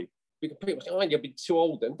why? Because people say, oh, you'll be too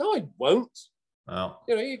old then. No, I won't. Wow.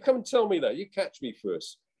 You know, you come and tell me that. You catch me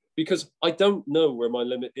first. Because I don't know where my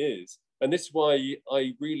limit is. And this is why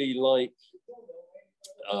I really like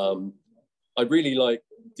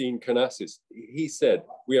Dean Karnazes. He said,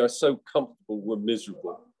 we are so comfortable, we're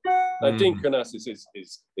miserable. Now, Dean Karnazes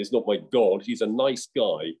is not my God. He's a nice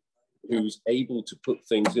guy who's able to put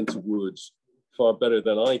things into words far better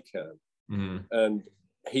than I can. And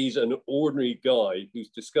he's an ordinary guy who's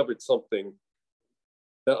discovered something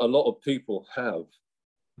that a lot of people have.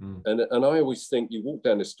 And I always think, you walk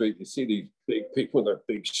down the street, you see these big people with their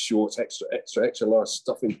big shorts, extra large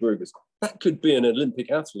stuffing burgers. That could be an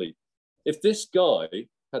Olympic athlete. If this guy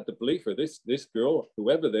had the belief, or this girl,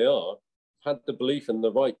 whoever they are, had the belief and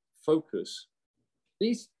the right focus,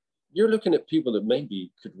 you're looking at people that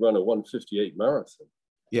maybe could run a 1:58 marathon.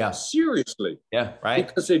 Yeah. Seriously. Yeah, right.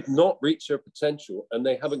 Because they've not reached their potential and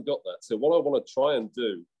they haven't got that. So what I want to try and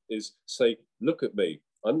do is say, look at me,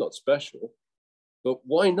 I'm not special, but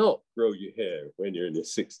why not grow your hair when you're in your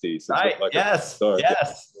 60s? Right. Like yes.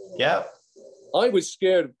 Yeah. I was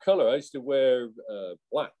scared of color. I used to wear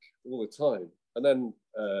black all the time. And then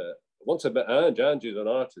once I met Angie, Angie's an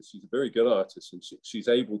artist. She's a very good artist, and she's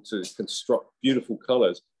able to construct beautiful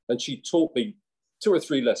colors. And she taught me 2 or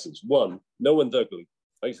 3 lessons. One, no one's ugly.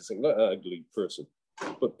 I used to think, not an ugly person,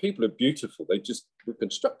 but people are beautiful. They just were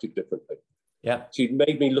constructed differently. Yeah. She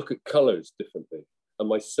made me look at colors differently and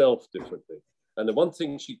myself differently. And the one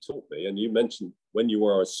thing she taught me, and you mentioned when you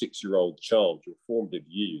were a 6-year-old child, your formative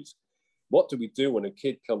years, what do we do when a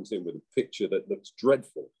kid comes in with a picture that looks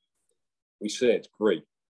dreadful? We say it's great.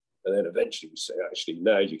 And then eventually we say, actually,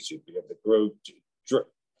 now you should be able to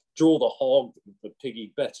draw the hog, the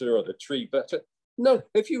piggy better, or the tree better. No,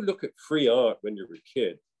 if you look at free art when you're a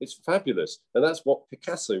kid, it's fabulous. And that's what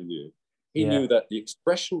Picasso knew. He knew that the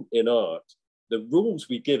expression in art the rules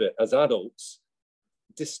we give it as adults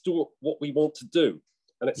distort what we want to do.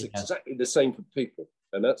 And it's exactly the same for people.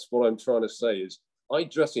 And that's what I'm trying to say is I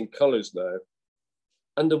dress in colors now.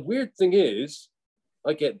 And the weird thing is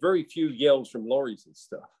I get very few yells from lorries and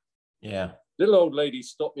stuff. Yeah. Little old ladies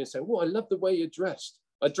stop me and say, "Oh, I love the way you're dressed."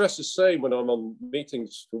 I dress the same when I'm on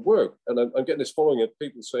meetings for work. And I'm getting this following of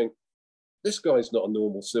people saying, "This guy's not a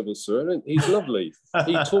normal civil servant. He's lovely.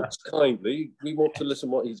 He talks kindly. We want to listen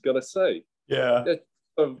to what he's going to say." Yeah.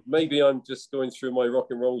 Maybe I'm just going through my rock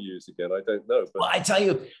and roll years again. I don't know. But well, I tell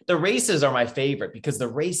you, the races are my favorite because the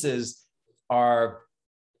races are,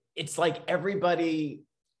 it's like everybody,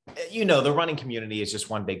 the running community is just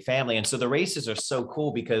one big family. And so the races are so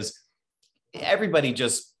cool because everybody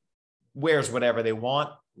just wears whatever they want,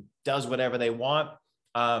 does whatever they want.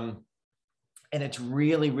 And it's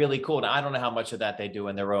really, really cool. And I don't know how much of that they do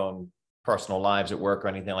in their own personal lives at work or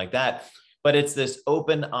anything like that, but it's this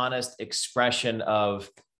open, honest expression of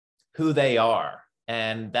who they are.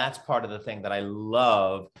 And that's part of the thing that I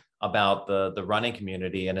love about the running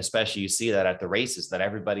community. And especially you see that at the races, that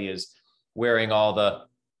everybody is wearing all the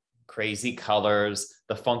crazy colors,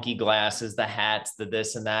 the funky glasses, the hats, the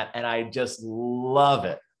this and that. And I just love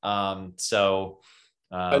it. And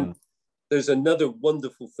there's another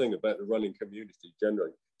wonderful thing about the running community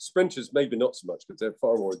generally. Sprinters, maybe not so much because they're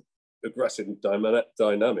far more aggressive and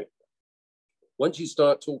dynamic. Once you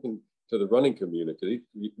start talking to the running community,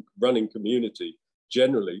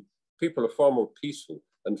 generally, people are far more peaceful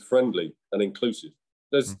and friendly and inclusive.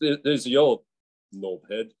 There's the odd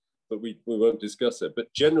knobhead, but we won't discuss it.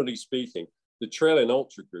 But generally speaking, the trail and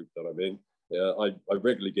ultra group that I'm in, I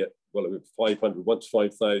regularly get, 500, once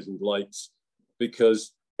 5,000 likes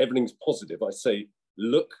because everything's positive. I say,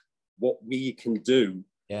 look what we can do.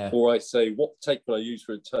 Yeah. Or I say, what tape can I use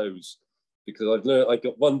for toes? Because I've learned, I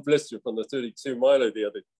got one blister from the 32 miler the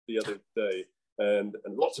other day. And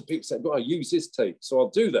lots of people say, well, I use this tape. So I'll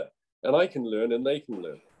do that. And I can learn and they can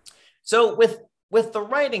learn. So with the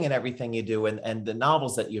writing and everything you do and the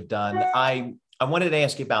novels that you've done, I wanted to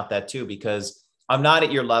ask you about that too, because I'm not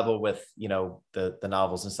at your level with, the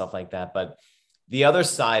novels and stuff like that. But the other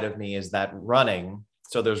side of me is that running.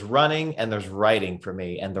 So there's running and there's writing for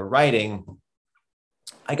me. And the writing,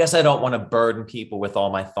 I guess I don't want to burden people with all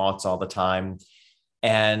my thoughts all the time.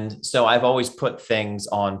 And so I've always put things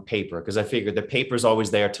on paper because I figured the paper is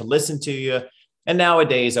always there to listen to you. And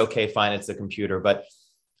nowadays, okay, fine, it's the computer. But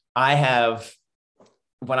I have,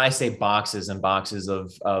 when I say boxes and boxes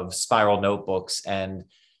of spiral notebooks and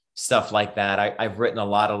stuff like that, I've written a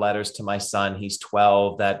lot of letters to my son. He's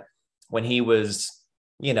 12, that when he was,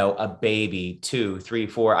 a baby, 2, 3,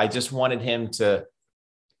 4, I just wanted him to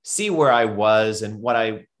see where I was and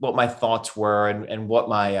what my thoughts were and what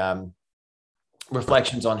my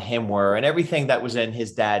reflections on him were, and everything that was in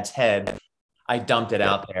his dad's head. I dumped it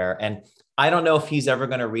out there, and I don't know if he's ever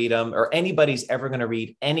going to read them or anybody's ever going to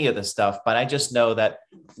read any of the stuff, but I just know that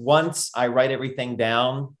once I write everything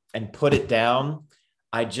down and put it down,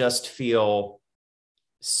 I just feel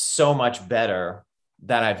so much better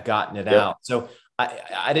that I've gotten it out. So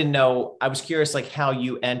I didn't know, I was curious, like how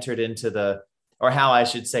you entered into or how I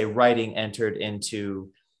should say writing entered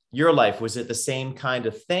into your life. Was it the same kind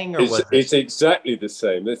of thing? Or it's exactly the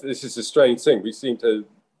same. This is a strange thing.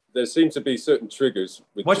 There seems to be certain triggers.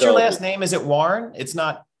 What's your last name? Is it Warren? It's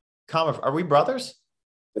not Comerford. Are we brothers?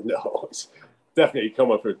 No, it's definitely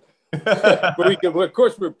Comerford. But of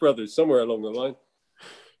course we're brothers somewhere along the line.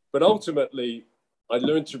 But ultimately, I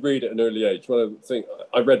learned to read at an early age. One of the things,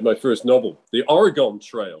 I read my first novel, The Oregon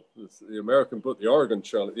Trail, the American book, The Oregon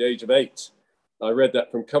Trail, at the age of 8. I read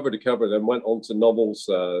that from cover to cover, then went on to novels,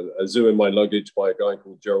 A Zoo in My Luggage by a guy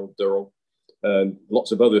called Gerald Durrell, and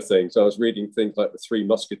lots of other things. I was reading things like The Three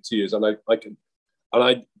Musketeers, and I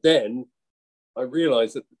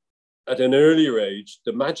realized that at an earlier age,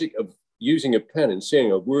 the magic of using a pen and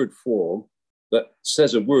seeing a word form that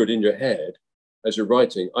says a word in your head as you're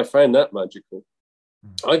writing, I found that magical.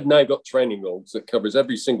 I've now got training logs that covers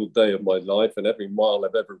every single day of my life and every mile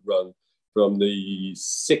I've ever run from the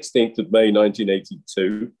 16th of May,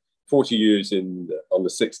 1982, 40 years on the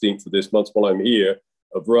 16th of this month while I'm here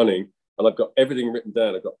of running. And I've got everything written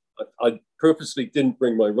down. I purposely didn't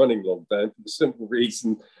bring my running log down for the simple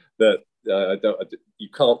reason that you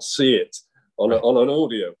can't see it on an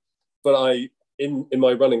audio. But in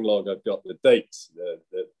my running log, I've got the dates,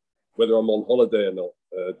 whether I'm on holiday or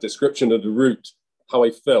not, description of the route, how I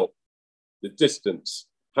felt, the distance,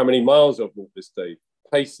 how many miles I've walked this day,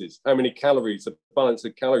 paces, how many calories, the balance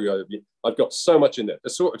of calorie I've got so much in there. The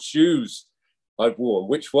sort of shoes I've worn,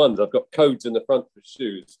 which ones, I've got codes in the front for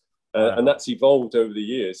shoes. And that's evolved over the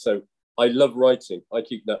years. So I love writing. I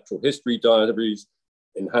keep natural history diaries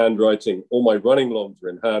in handwriting. All my running logs are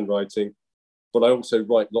in handwriting. But I also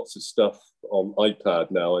write lots of stuff on iPad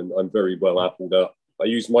now, and I'm very well appled up. I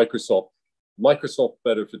use Microsoft. Microsoft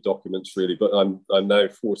better for documents, really, but I'm now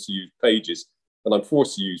forced to use Pages. And I'm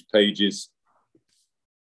forced to use Pages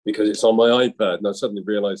because it's on my iPad. And I suddenly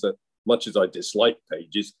realized that much as I dislike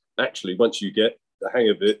Pages, actually, once you get the hang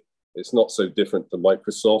of it, it's not so different to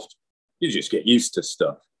Microsoft. You just get used to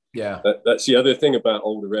stuff. Yeah. That's the other thing about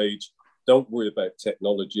older age. Don't worry about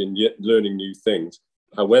technology and yet learning new things.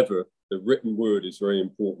 However, the written word is very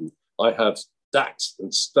important. I have stacks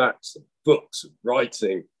and stacks of books of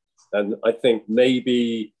writing. And I think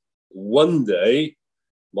maybe one day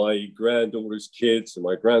my granddaughter's kids and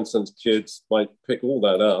my grandson's kids might pick all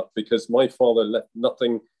that up, because my father left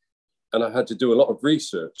nothing and I had to do a lot of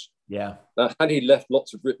research. Yeah. Now, had he left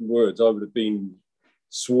lots of written words, I would have been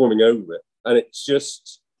swarming over it. And it's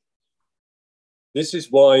just, this is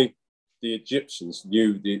why the Egyptians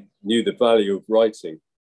knew the value of writing.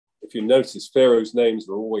 If you notice, pharaohs' names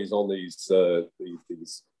were always on the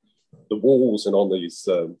walls and on these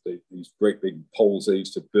great big poles they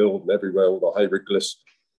used to build, and everywhere all the hieroglyphs,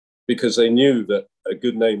 because they knew that a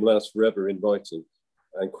good name lasts forever in writing.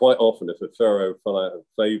 And quite often, if a pharaoh fell out of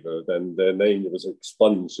favor, then their name was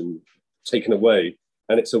expunged and taken away.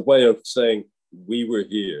 And it's a way of saying, we were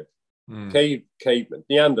here. Cavemen,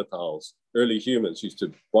 Neanderthals, early humans used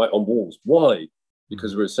to write on walls. Why?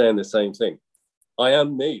 Because we were saying the same thing. I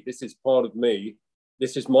am me. This is part of me.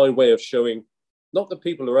 This is my way of showing, not the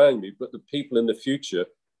people around me, but the people in the future,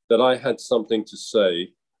 that I had something to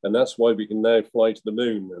say. And that's why we can now fly to the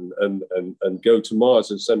moon and go to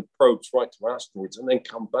Mars and send probes right to asteroids and then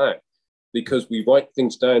come back, because we write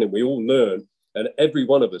things down and we all learn. And every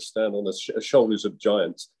one of us stand on the shoulders of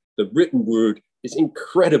giants. The written word is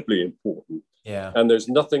incredibly important. Yeah. And there's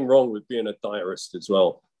nothing wrong with being a diarist as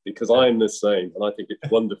well, because I'm the same. And I think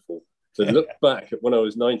it's wonderful to look back at when I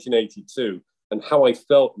was 1982 and how I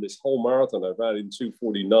felt in this whole marathon I ran in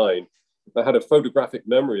 2:49. I had a photographic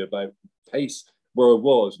memory about pace, where I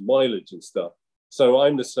was, mileage and stuff. So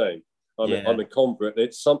I'm the same. I'm a convert.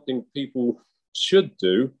 It's something people should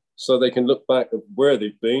do so they can look back at where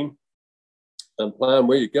they've been and plan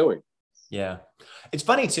where you're going. Yeah. It's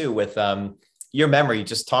funny too with your memory.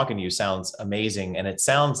 Just talking to you sounds amazing. And it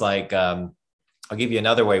sounds like, I'll give you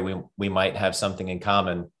another way we might have something in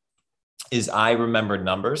common, is I remember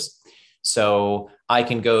numbers. So I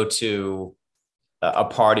can go to a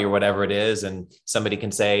party or whatever it is, and somebody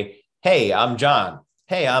can say, hey, I'm John.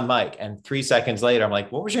 Hey, I'm Mike. And 3 seconds later, I'm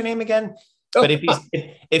like, what was your name again? But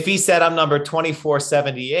if he said I'm number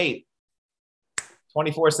 2478,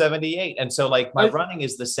 2478. And so like my running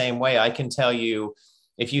is the same way. I can tell you,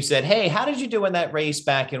 if you said, hey, how did you do in that race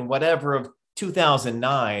back in whatever of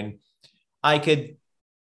 2009? I could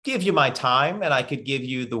give you my time, and I could give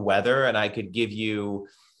you the weather, and I could give you,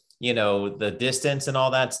 the distance and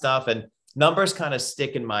all that stuff. And numbers kind of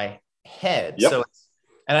stick in my head. Yep. So,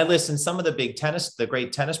 and I listen, some of the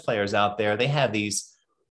great tennis players out there, they have these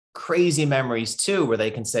crazy memories too, where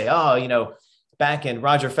they can say, oh, back in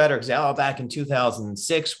Roger Federer, back in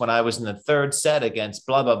 2006, when I was in the third set against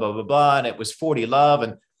blah, blah, blah, blah, blah. And it was 40 love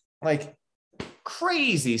and like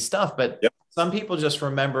crazy stuff. But some people just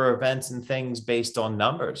remember events and things based on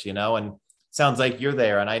numbers, and it sounds like you're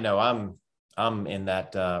there. And I know I'm in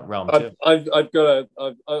that realm too. I've got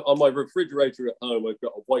on my refrigerator at home, I've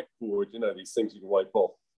got a whiteboard, these things you can wipe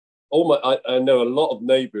off. I know a lot of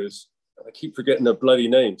neighbors, I keep forgetting their bloody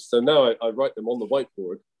names. So now I write them on the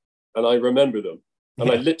whiteboard and I remember them. And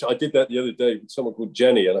I did that the other day with someone called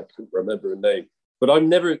Jenny, and I couldn't remember her name. But I've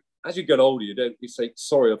never, as you get older, you say,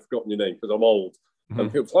 sorry, I've forgotten your name because I'm old. Mm-hmm.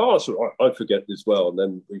 And people say, I forget as well. And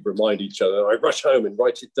then we remind each other. I rush home and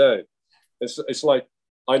write it down. It's like,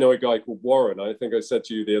 I know a guy called Warren. I think I said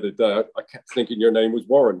to you the other day, I kept thinking your name was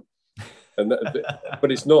Warren.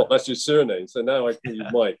 But it's not. That's your surname. So now I call you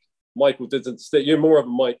Mike. Michael doesn't stay. You're more of a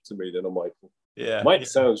Mike to me than a Michael. Yeah. Mike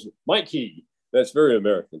sounds Mikey. That's very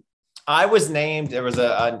American. I was named, there was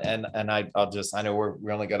and I know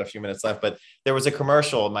we only got a few minutes left, but there was a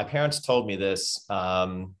commercial. My parents told me this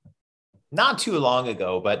not too long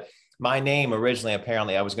ago, but my name originally,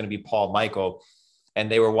 apparently I was going to be Paul Michael. And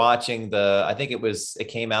they were watching it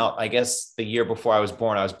came out, I guess the year before I was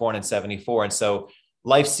born in 74. And so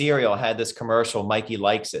Life Cereal had this commercial, Mikey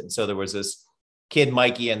Likes It. And so there was this kid,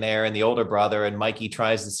 Mikey, in there and the older brother, and Mikey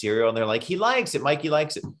tries the cereal and they're like, he likes it. Mikey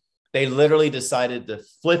likes it. They literally decided to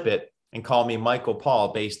flip it and call me Michael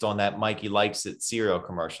Paul based on that Mikey Likes It cereal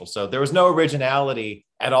commercial. So there was no originality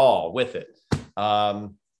at all with it.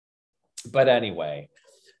 But anyway,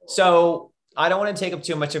 so I don't want to take up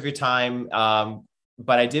too much of your time,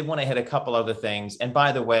 but I did want to hit a couple other things. And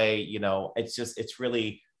by the way, it's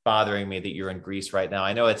really bothering me that you're in Greece right now.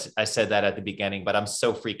 I know I said that at the beginning, but I'm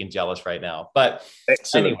so freaking jealous right now. But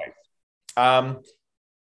Excellent. anyway,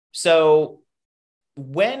 so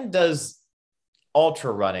when does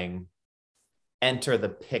ultra running enter the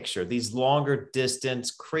picture? These longer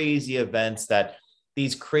distance, crazy events that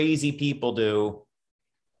these crazy people do,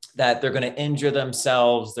 that they're going to injure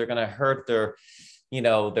themselves, they're going to hurt their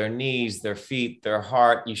knees, their feet, their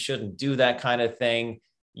heart. You shouldn't do that kind of thing.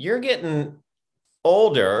 You're getting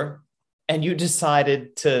older and you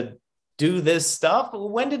decided to do this stuff.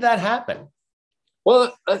 When did that happen?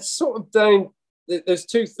 Well, it's sort of down. There's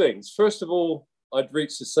two things. First of all, I'd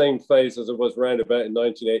reached the same phase as I was around about in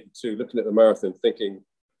 1982, looking at the marathon, thinking,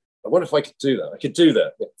 I wonder if I could do that. I could do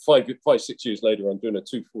that. 6 years later, I'm doing a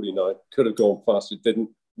 2:49. Could have gone faster, didn't.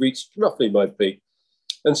 Reached roughly my peak.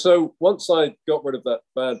 And so once I got rid of that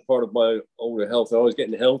bad part of my older health, I was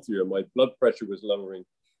getting healthier. My blood pressure was lowering.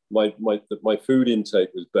 My food intake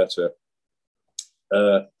was better.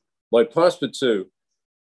 My pastor too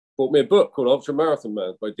bought me a book called Ultra Marathon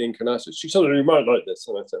Man by Dean Canassis. She said, you might like this.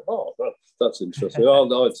 And I said, oh, that's interesting. Oh,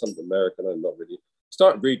 no, it's something American. I'm not really.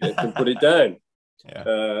 Started reading it and put it down.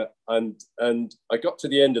 Yeah. And I got to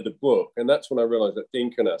the end of the book, and that's when I realized that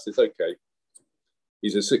Dean Canassis, okay,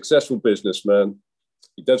 he's a successful businessman.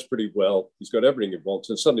 He does pretty well. He's got everything he wants.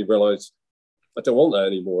 And suddenly realized, I don't want that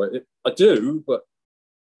anymore. I do, but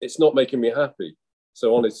it's not making me happy.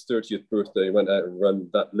 So on his 30th birthday, he went out and ran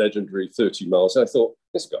that legendary 30 miles. And I thought,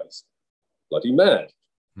 this guy's bloody mad.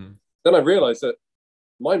 Then I realized that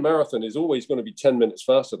my marathon is always going to be 10 minutes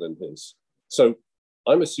faster than his. So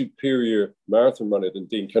I'm a superior marathon runner than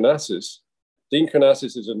Dean Canassis. Dean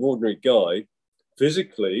Canassis is an ordinary guy.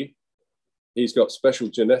 Physically, he's got special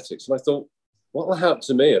genetics. And I thought, what will happen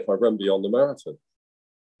to me if I run beyond the marathon?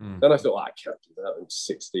 Then I thought, I can't do that. I'm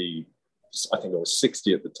 60. I think I was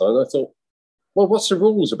 60 at the time. I thought, well, what's the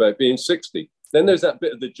rules about being 60? Then there's that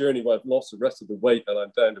bit of the journey where I've lost the rest of the weight and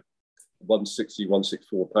I'm down to 160,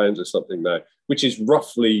 164 pounds or something now, which is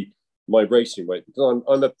roughly my racing weight. Because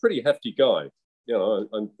I'm a pretty hefty guy. You know,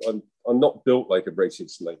 I'm not built like a racing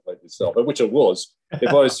snake like yourself, which I was.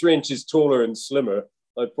 If I was 3 inches taller and slimmer,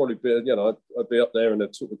 I'd probably be, I'd be up there in a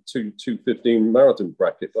 2:15 marathon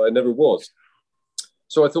bracket, but I never was.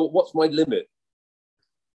 So I thought, what's my limit?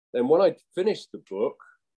 And when I finished the book,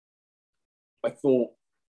 I thought,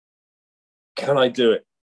 can I do it?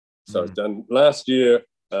 So I've done last year.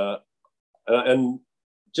 And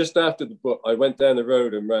just after the book, I went down the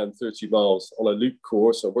road and ran 30 miles on a loop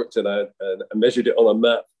course. I worked it out and I measured it on a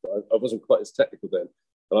map. I wasn't quite as technical then.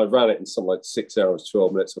 And I ran it in something like 6 hours,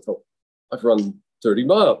 12 minutes. I thought, I've run 30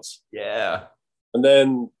 miles. Yeah. And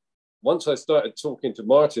then once I started talking to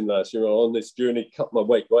Martin last year on this journey, cut my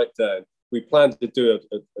weight right down. We planned to do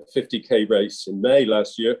a 50K race in May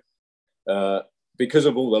last year. Because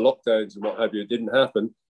of all the lockdowns and what have you, it didn't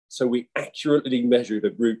happen. So we accurately measured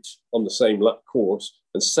a route on the same lap course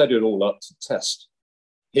and set it all up to test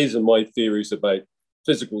his and my theories about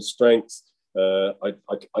physical strength. I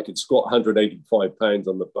could squat 185 pounds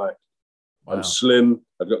on the back. Wow. I'm slim.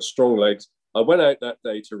 I've got strong legs. I went out that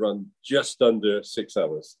day to run just under 6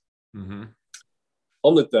 hours.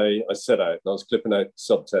 On the day I set out and I was clipping out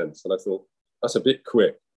sub-10s and I thought, that's a bit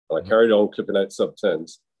quick. And I carried on clipping out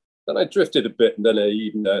sub-10s. Then I drifted a bit and then I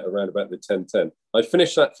evened out around about the 10:10. I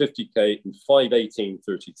finished that 50K in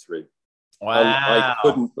 5:18:33. Wow.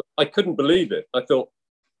 And I couldn't believe it. I thought,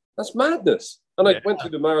 that's madness. And I went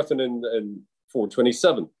through the marathon in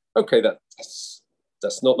 4:27. Okay, that's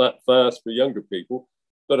not that fast for younger people,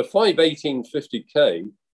 but a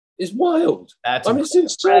 5:18:50K is wild. That's it's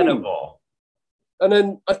incredible. Insane. And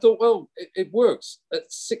then I thought, well, it works.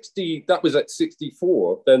 At 60, that was at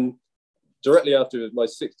 64. Then directly after my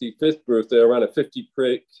 65th birthday, I ran a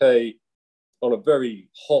 50K on a very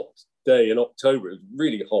hot day in October. It was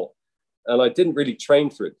really hot. And I didn't really train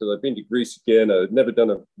for it because I'd been to Greece again. I'd never done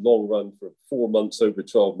a long run for 4 months over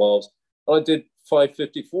 12 miles. And I did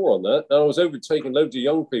 5:54 on that. And I was overtaking loads of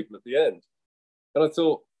young people at the end. And I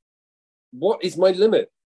thought, what is my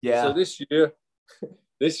limit? Yeah. So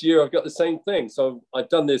this year I've got the same thing. So I've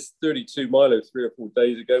done this 32 miler 3 or 4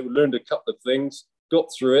 days ago, learned a couple of things,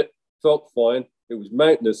 got through it, felt fine. It was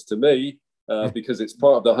mountainous to me because it's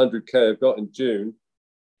part of the 100K I've got in June.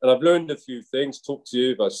 And I've learned a few things, talked to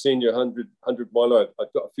you. I've seen your 100 miler.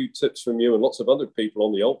 I've got a few tips from you and lots of other people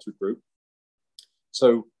on the Ultra group.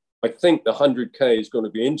 So I think the 100K is going to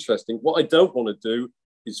be interesting. What I don't want to do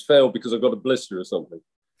is fail because I've got a blister or something,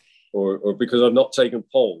 or because I've not taken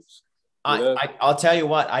polls. I'll tell you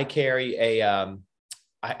what, I carry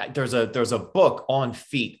there's a book on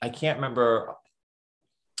feet. I can't remember.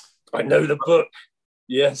 I know the book.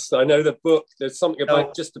 Yes, I know the book. There's something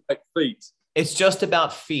about just about feet. It's just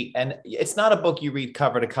about feet. And it's not a book you read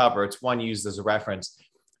cover to cover. It's one used as a reference.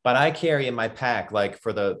 But I carry in my pack, like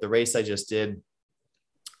for the race I just did,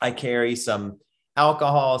 I carry some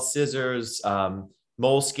alcohol, scissors,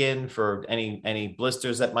 moleskin for any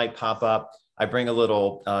blisters that might pop up. I bring a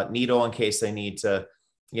little needle in case I need to,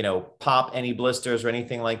 pop any blisters or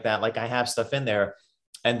anything like that. Like I have stuff in there.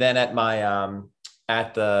 And then at my,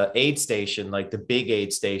 at the aid station, like the big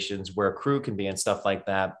aid stations where crew can be and stuff like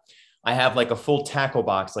that, I have like a full tackle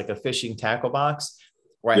box, like a fishing tackle box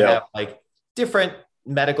where I have like different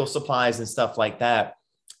medical supplies and stuff like that.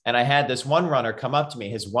 And I had this one runner come up to me,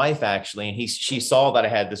 his wife actually, and she saw that I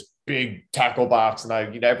had this big tackle box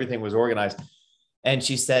and everything was organized. And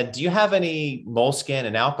she said, "Do you have any moleskin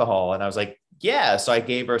and alcohol?" And I was like, "Yeah." So I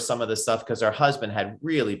gave her some of the stuff because her husband had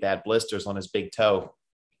really bad blisters on his big toe.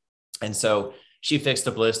 And so she fixed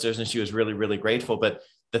the blisters and she was really, really grateful. But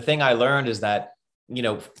the thing I learned is that,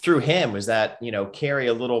 through him was that, carry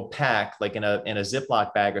a little pack, like in a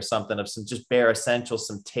Ziploc bag or something of some just bare essentials,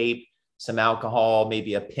 some tape, some alcohol,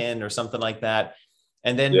 maybe a pin or something like that.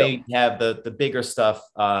 And then maybe have the bigger stuff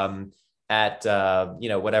at,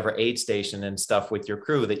 whatever aid station and stuff with your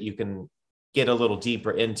crew that you can get a little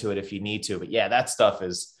deeper into it if you need to. But yeah, that stuff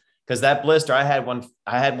is, because that blister, I had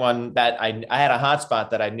one that I had a hot spot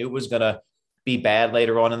that I knew was going to be bad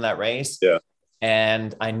later on in that race. Yeah.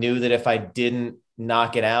 And I knew that if I didn't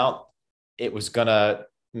knock it out, it was going to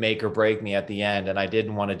make or break me at the end. And I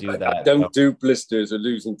didn't want to do that. I don't do blisters or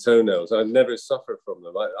losing toenails. I never suffer from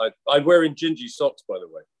them. I wear Injinji socks, by the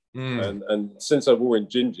way. And since I wore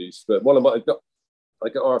Injinjis, but I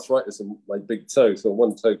got arthritis in my big toe. So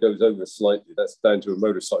one toe goes over slightly. That's down to a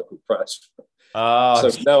motorcycle crash. So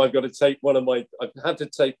now I've got to take I've had to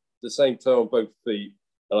take the same toe on both feet.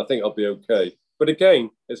 And I think I'll be okay. But again,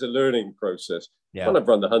 it's a learning process. Yeah. When I've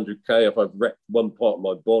run the 100K, if I've wrecked one part of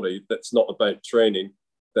my body that's not about training,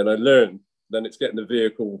 then I learn. Then it's getting the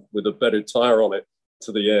vehicle with a better tire on it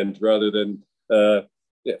to the end rather than,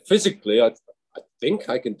 physically, I think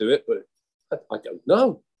I can do it, but I don't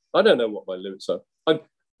know. I don't know what my limits are.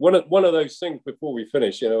 One of those things before we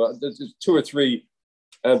finish, there's 2 or 3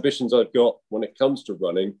 ambitions I've got when it comes to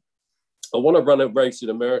running. I want to run a race in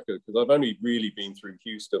America because I've only really been through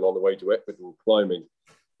Houston on the way to Ecuador climbing.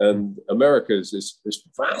 And America is this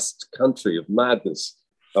vast country of madness.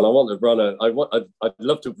 And I want to run I'd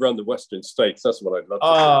love to run the Western States. That's what I'd love to do.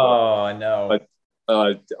 Oh, I know.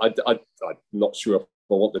 I'm not sure if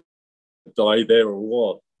I want to die there or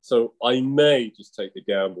what. So I may just take the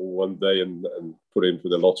gamble one day and put in for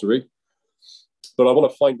the lottery. But I want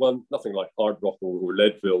to find one, nothing like Hard Rock or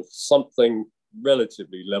Leadville, something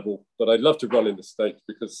relatively level, but I'd love to run in the States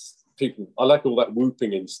because I like all that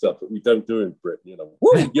whooping and stuff that we don't do in Britain.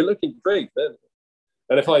 Woo, you're looking great then.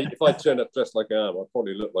 And if I turn up dressed like I am, I'll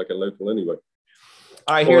probably look like a local anyway.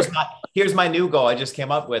 All right, here's my new goal I just came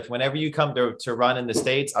up with. Whenever you come to run in the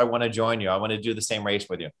States, I want to join you. I want to do the same race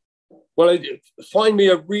with you. Well, find me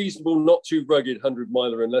a reasonable, not too rugged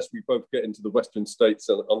 100-miler unless we both get into the Western States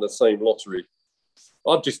on the same lottery.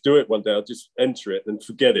 I'll just do it one day. I'll just enter it and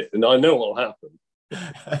forget it. And I know what'll happen.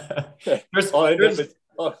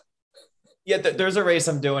 There's a race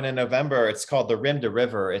I'm doing in November. It's called the Rim to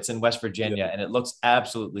River. It's in West Virginia and it looks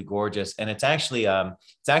absolutely gorgeous. And it's actually a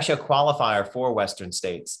qualifier for Western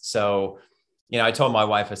States. So, I told my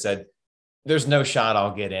wife, I said, there's no shot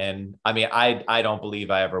I'll get in. I mean, I don't believe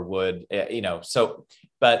I ever would,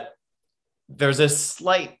 but there's a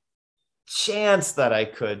slight chance that I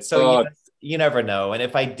could. So you never know. And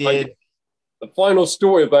if I did. The final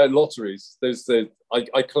story about lotteries,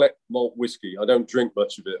 I collect malt whiskey. I don't drink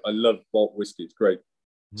much of it. I love malt whiskey. It's great.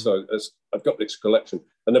 Mm-hmm. So I've got this collection.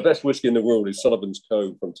 And the best whiskey in the world is Sullivan's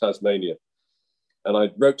Cove from Tasmania. And I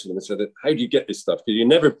wrote to them and said, how do you get this stuff? Because you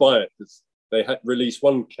never buy it. They had released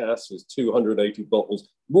one cask, there's 280 bottles.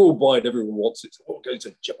 Worldwide, everyone wants it. So go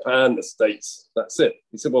to Japan, the States. That's it.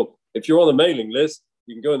 He said, well, if you're on the mailing list,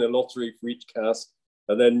 you can go in the lottery for each cask.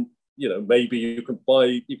 And then maybe you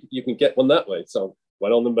can get one that way. So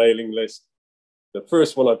went on the mailing list. The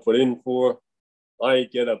first one I put in for, I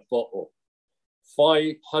get a bottle.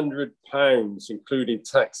 £500, including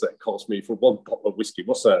tax, that cost me for one bottle of whiskey.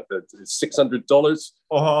 What's that? It's $600.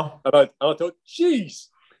 And I thought, geez,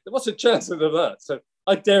 what's the chances of that? So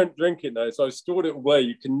I daren't drink it now. So I stored it away.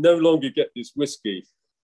 You can no longer get this whiskey.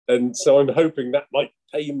 And so I'm hoping that might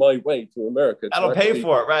pay my way to America. That'll pay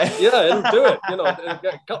for it, right? Yeah, it'll do it. I'll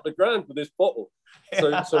get a couple of grand for this bottle.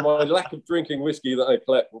 Yeah. So my lack of drinking whiskey that I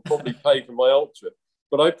collect will probably pay for my ultra.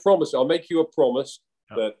 But I promise, I'll make you a promise.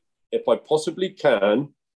 that if I possibly can,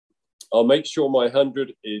 I'll make sure my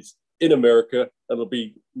 100 is in America, and it'll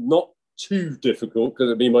be not too difficult because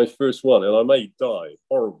it'll be my first one, and I may die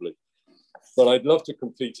horribly. But I'd love to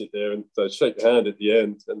complete it there and shake your hand at the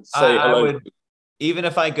end and say hello. Even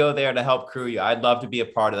if I go there to help crew you, I'd love to be a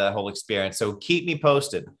part of that whole experience. So keep me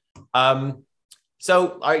posted.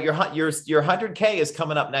 So your 100K is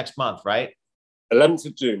coming up next month, right? 11th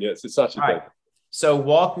of June, yes, it's Saturday. Right. So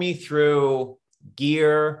walk me through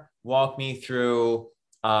gear, walk me through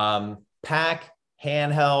pack,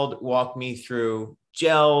 handheld, walk me through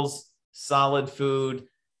gels, solid food,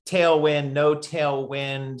 tailwind, no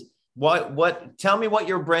tailwind. Tell me what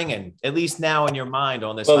you're bringing, at least now in your mind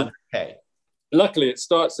on this 100K. Luckily, it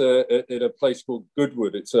starts at a place called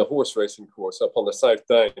Goodwood. It's a horse racing course up on the South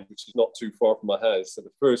Down, which is not too far from my house. So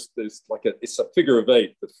the first is it's a figure of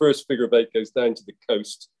 8. The first figure of 8 goes down to the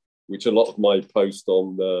coast, which a lot of my posts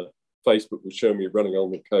on Facebook will show me running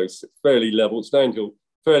on the coast. It's fairly level. It's downhill,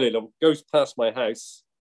 fairly level. Goes past my house,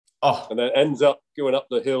 and then ends up going up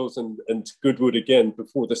the hills and to Goodwood again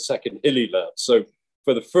before the second hilly lap. So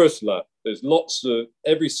for the first lap, there's lots of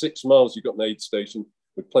every 6 miles you've got an aid station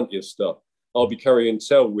with plenty of stuff. I'll be carrying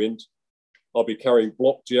tailwind. I'll be carrying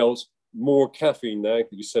block gels, more caffeine now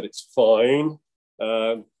because you said it's fine.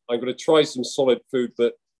 I'm going to try some solid food,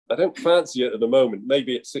 but I don't fancy it at the moment.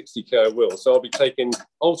 Maybe at 60K I will. So I'll be taking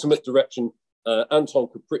Ultimate Direction Anton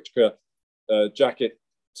Kaprichka jacket,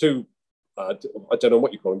 I don't know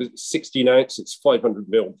what you call them. It's 16 ounce. It's 500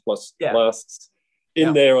 mil plus lasts.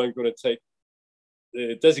 In there, I'm going to take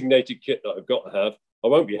the designated kit that I've got to have. I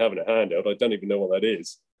won't be having a handout. I don't even know what that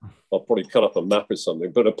is. I'll probably cut up a map or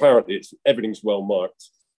something, but apparently everything's well marked.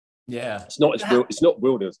 Yeah, it's not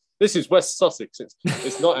wilderness. This is West Sussex.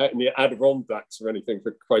 It's not out in the Adirondacks or anything,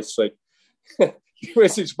 for Christ's sake.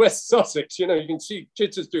 This is West Sussex. You can see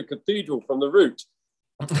Chichester Cathedral from the route.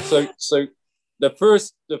 So the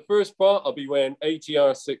first part I'll be wearing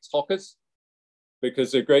ATR6 Hokas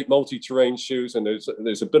because they're great multi-terrain shoes, and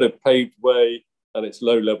there's a bit of paved way and it's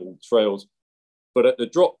low level trails. But at the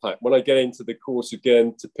drop pack, when I get into the course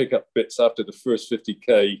again to pick up bits after the first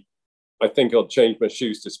 50K, I think I'll change my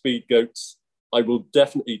shoes to Speed Goats. I will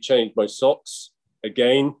definitely change my socks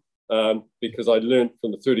again because I learned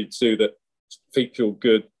from the 32 that feet feel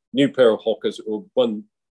good. New pair of Hokas or one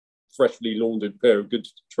freshly laundered pair of good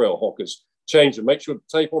trail Hokas. Change them. Make sure the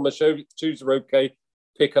tape on my shoes are okay.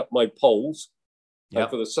 Pick up my poles. And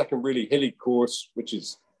for the second really hilly course, which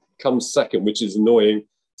comes second, which is annoying.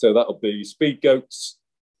 So that'll be Speed Goats.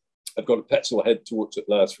 I've got a Petzl head torch that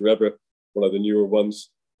lasts forever, one of the newer ones.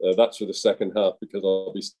 That's for the second half because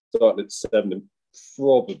I'll be starting at 7 and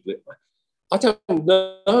probably, I don't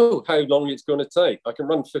know how long it's going to take. I can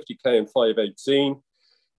run 50K in 5:18.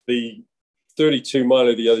 The 32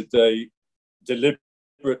 miler the other day,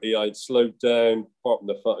 deliberately I'd slowed down, apart from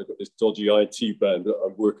the fact I've got this dodgy IT band that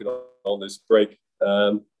I'm working on this break.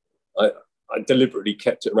 I deliberately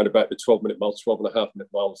kept it around about the 12-minute miles, 12 and a half minute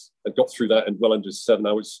miles. I got through that in well under 7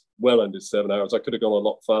 hours. I could have gone a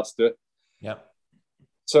lot faster. Yeah.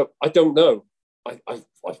 So I don't know.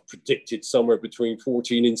 I've predicted somewhere between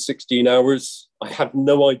 14 and 16 hours. I have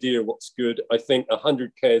no idea what's good. I think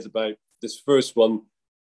 100K is about this first one.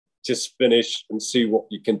 Just finish and see what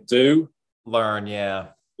you can do. Learn, yeah.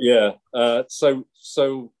 Yeah. So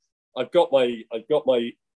I've got my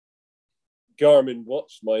Garmin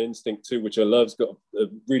watch, my Instinct 2, which I love. It's got a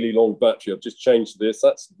really long battery. I've just changed this.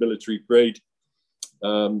 That's military grade.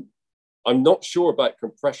 I'm not sure about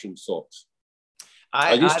compression socks.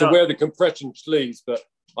 I used to wear the compression sleeves, but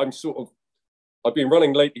I've been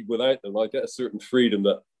running lately without them. I get a certain freedom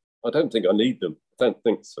that I don't think I need them. I don't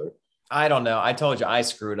think so. I don't know. I told you I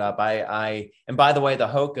screwed up. And by the way, the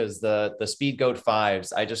Hokas, the Speed Goat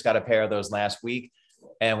 5s, I just got a pair of those last week.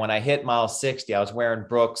 And when I hit mile 60, I was wearing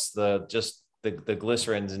Brooks, the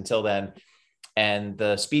glycerins until then. And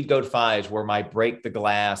the Speed Goat 5s were my break the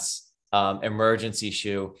glass emergency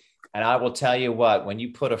shoe. And I will tell you what, when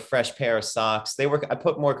you put a fresh pair of socks, I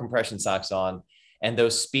put more compression socks on, and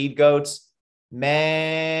those Speed Goats,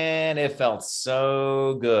 man, it felt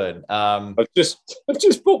so good. I've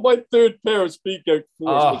just bought my third pair of Speed Goat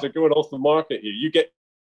 4s, which are going off the market here. You get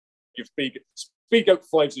your Speed Goat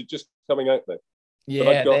 5s are just coming out there.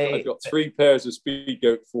 Yeah, but I've got 3 pairs of Speed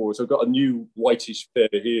Goat 4s. I've got a new whitish pair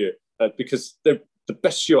here because they're the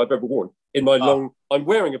best shoe I've ever worn. In my I'm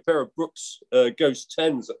wearing a pair of Brooks Ghost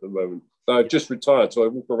 10s at the moment. I've just retired, so I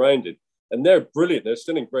walk around in. And they're brilliant. They're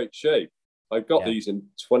still in great shape. I got these in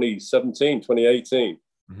 2017, 2018.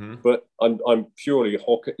 but I'm purely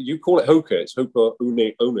Hoka. You call it Hoka. It's Hoka Une,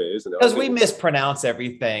 isn't it? Because we mispronounce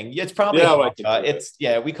everything. It's probably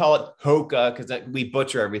Hoka. We call it Hoka because we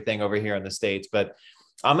butcher everything over here in the States. But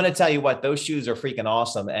I'm going to tell you what, those shoes are freaking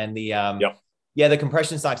awesome. And the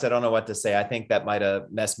compression socks, I don't know what to say. I think that might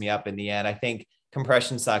have messed me up in the end. I think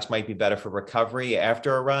compression socks might be better for recovery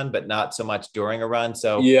after a run, but not so much during a run.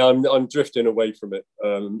 So yeah, I'm drifting away from it.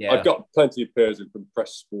 I've got plenty of pairs of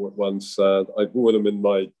compressed sport ones. I wore them in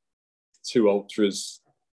my two ultras,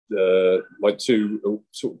 my two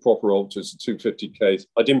sort of proper ultras, 250Ks.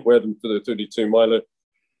 I didn't wear them for the 32 miler.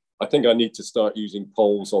 I think I need to start using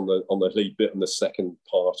poles on the lead bit in the second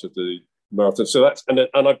part of the marathon. So that's and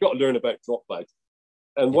I've got to learn about drop bags.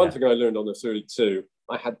 And one thing I learned on the 32,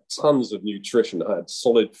 I had tons of nutrition. I had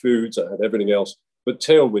solid foods. I had everything else. But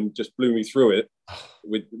Tailwind just blew me through it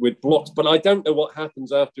with blocks. But I don't know what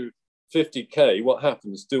happens after 50K. What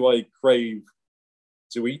happens? Do I crave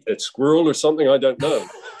to eat a squirrel or something? I don't know.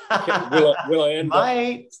 Will I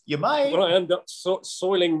end up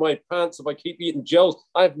soiling my pants if I keep eating gels?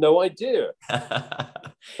 I have no idea.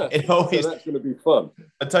 It always, so that's going to be fun.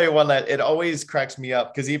 I'll tell you one that it always cracks me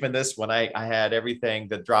up because even this one, I had everything,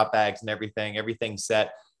 the drop bags and everything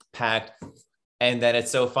set, packed. And then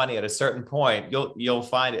it's so funny at a certain point, you'll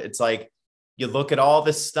find it's like, you look at all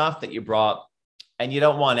this stuff that you brought and you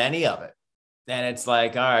don't want any of it. And it's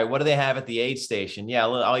like, all right, what do they have at the aid station? Yeah,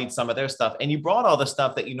 I'll eat some of their stuff. And you brought all the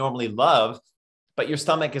stuff that you normally love, but your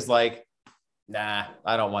stomach is like, nah,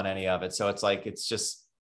 I don't want any of it. So it's like, it's just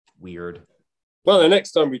weird. Well, the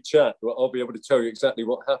next time we chat, I'll be able to tell you exactly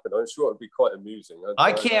what happened. I'm sure it'll be quite amusing.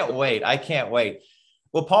 I can't wait.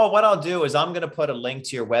 Well, Paul, what I'll do is I'm going to put a link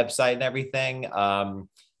to your website and everything.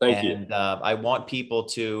 Thank you. I want people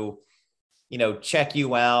to, check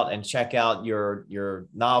you out and check out your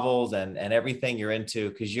novels and everything you're into,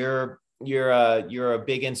 because you're a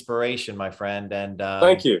big inspiration, my friend. And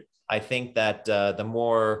thank you. I think that the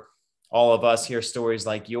more all of us hear stories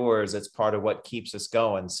like yours, it's part of what keeps us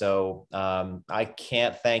going. So I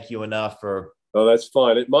can't thank you enough for. Oh, that's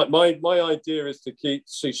fine. My idea is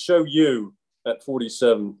to show you at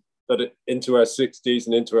 47 that into our 60s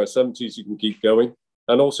and into our 70s you can keep going.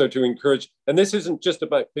 And also to encourage, and this isn't just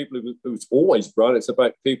about people who's always run, it's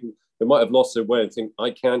about people who might have lost their way and think,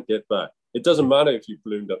 I can't get back. It doesn't matter if you've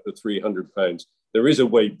ballooned up to 300 pounds. There is a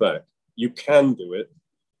way back. You can do it.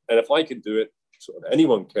 And if I can do it, sort of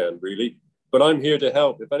anyone can really. But I'm here to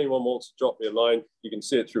help. If anyone wants to drop me a line, you can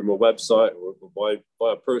see it through my website or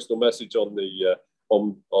by a personal message on the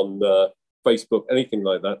on Facebook, anything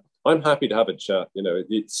like that. I'm happy to have a chat.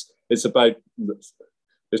 It's about.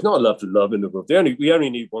 There's not enough to love in the world. We only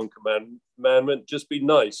need one commandment. Just be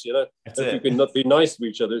nice. If we can not be nice to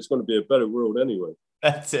each other, it's going to be a better world anyway.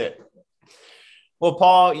 That's it. Well,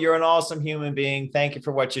 Paul, you're an awesome human being. Thank you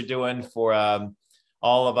for what you're doing for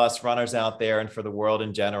all of us runners out there and for the world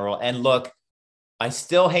in general. And look, I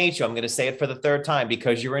still hate you. I'm going to say it for the third time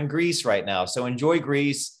because you're in Greece right now. So enjoy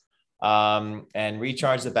Greece and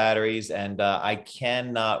recharge the batteries. And I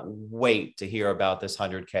cannot wait to hear about this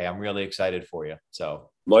 100K. I'm really excited for you. So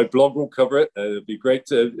my blog will cover it. It'll be great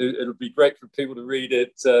for people to read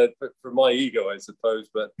it for my ego, I suppose.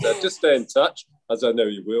 But just stay in touch, as I know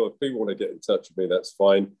you will. If people want to get in touch with me, that's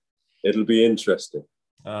fine. It'll be interesting.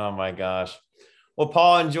 Oh my gosh. Well,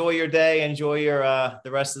 Paul, enjoy your day. Enjoy your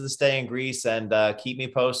the rest of the stay in Greece, and keep me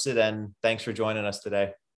posted. And thanks for joining us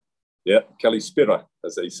today. Yeah, Kalispira,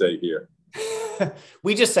 as they say here.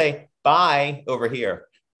 We just say bye over here.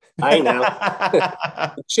 I know.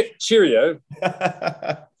 Cheerio.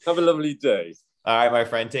 Have a lovely day. All right, my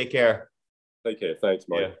friend. Take care. Take care. Thanks,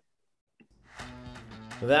 Mike. Yeah.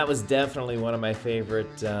 Well, that was definitely one of my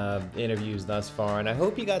favorite interviews thus far, and I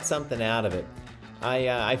hope you got something out of it.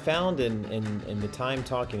 I found in the time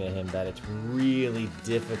talking to him that it's really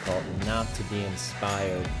difficult not to be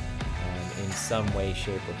inspired in some way,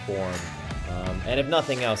 shape, or form. And if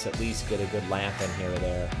nothing else, at least get a good laugh in here or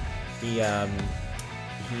there.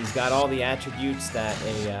 He's got all the attributes that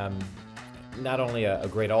not only a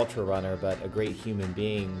great ultra runner, but a great human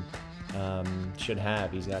being should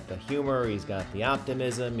have. He's got the humor, he's got the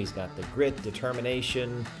optimism, he's got the grit,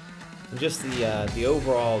 determination, and just the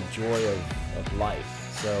overall joy of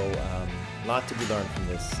life. So a lot to be learned from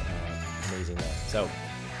this amazing man. So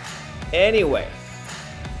anyway,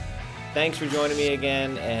 thanks for joining me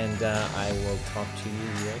again, and I will talk to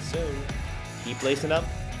you real soon. Keep lacing up,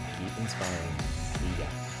 keep inspiring.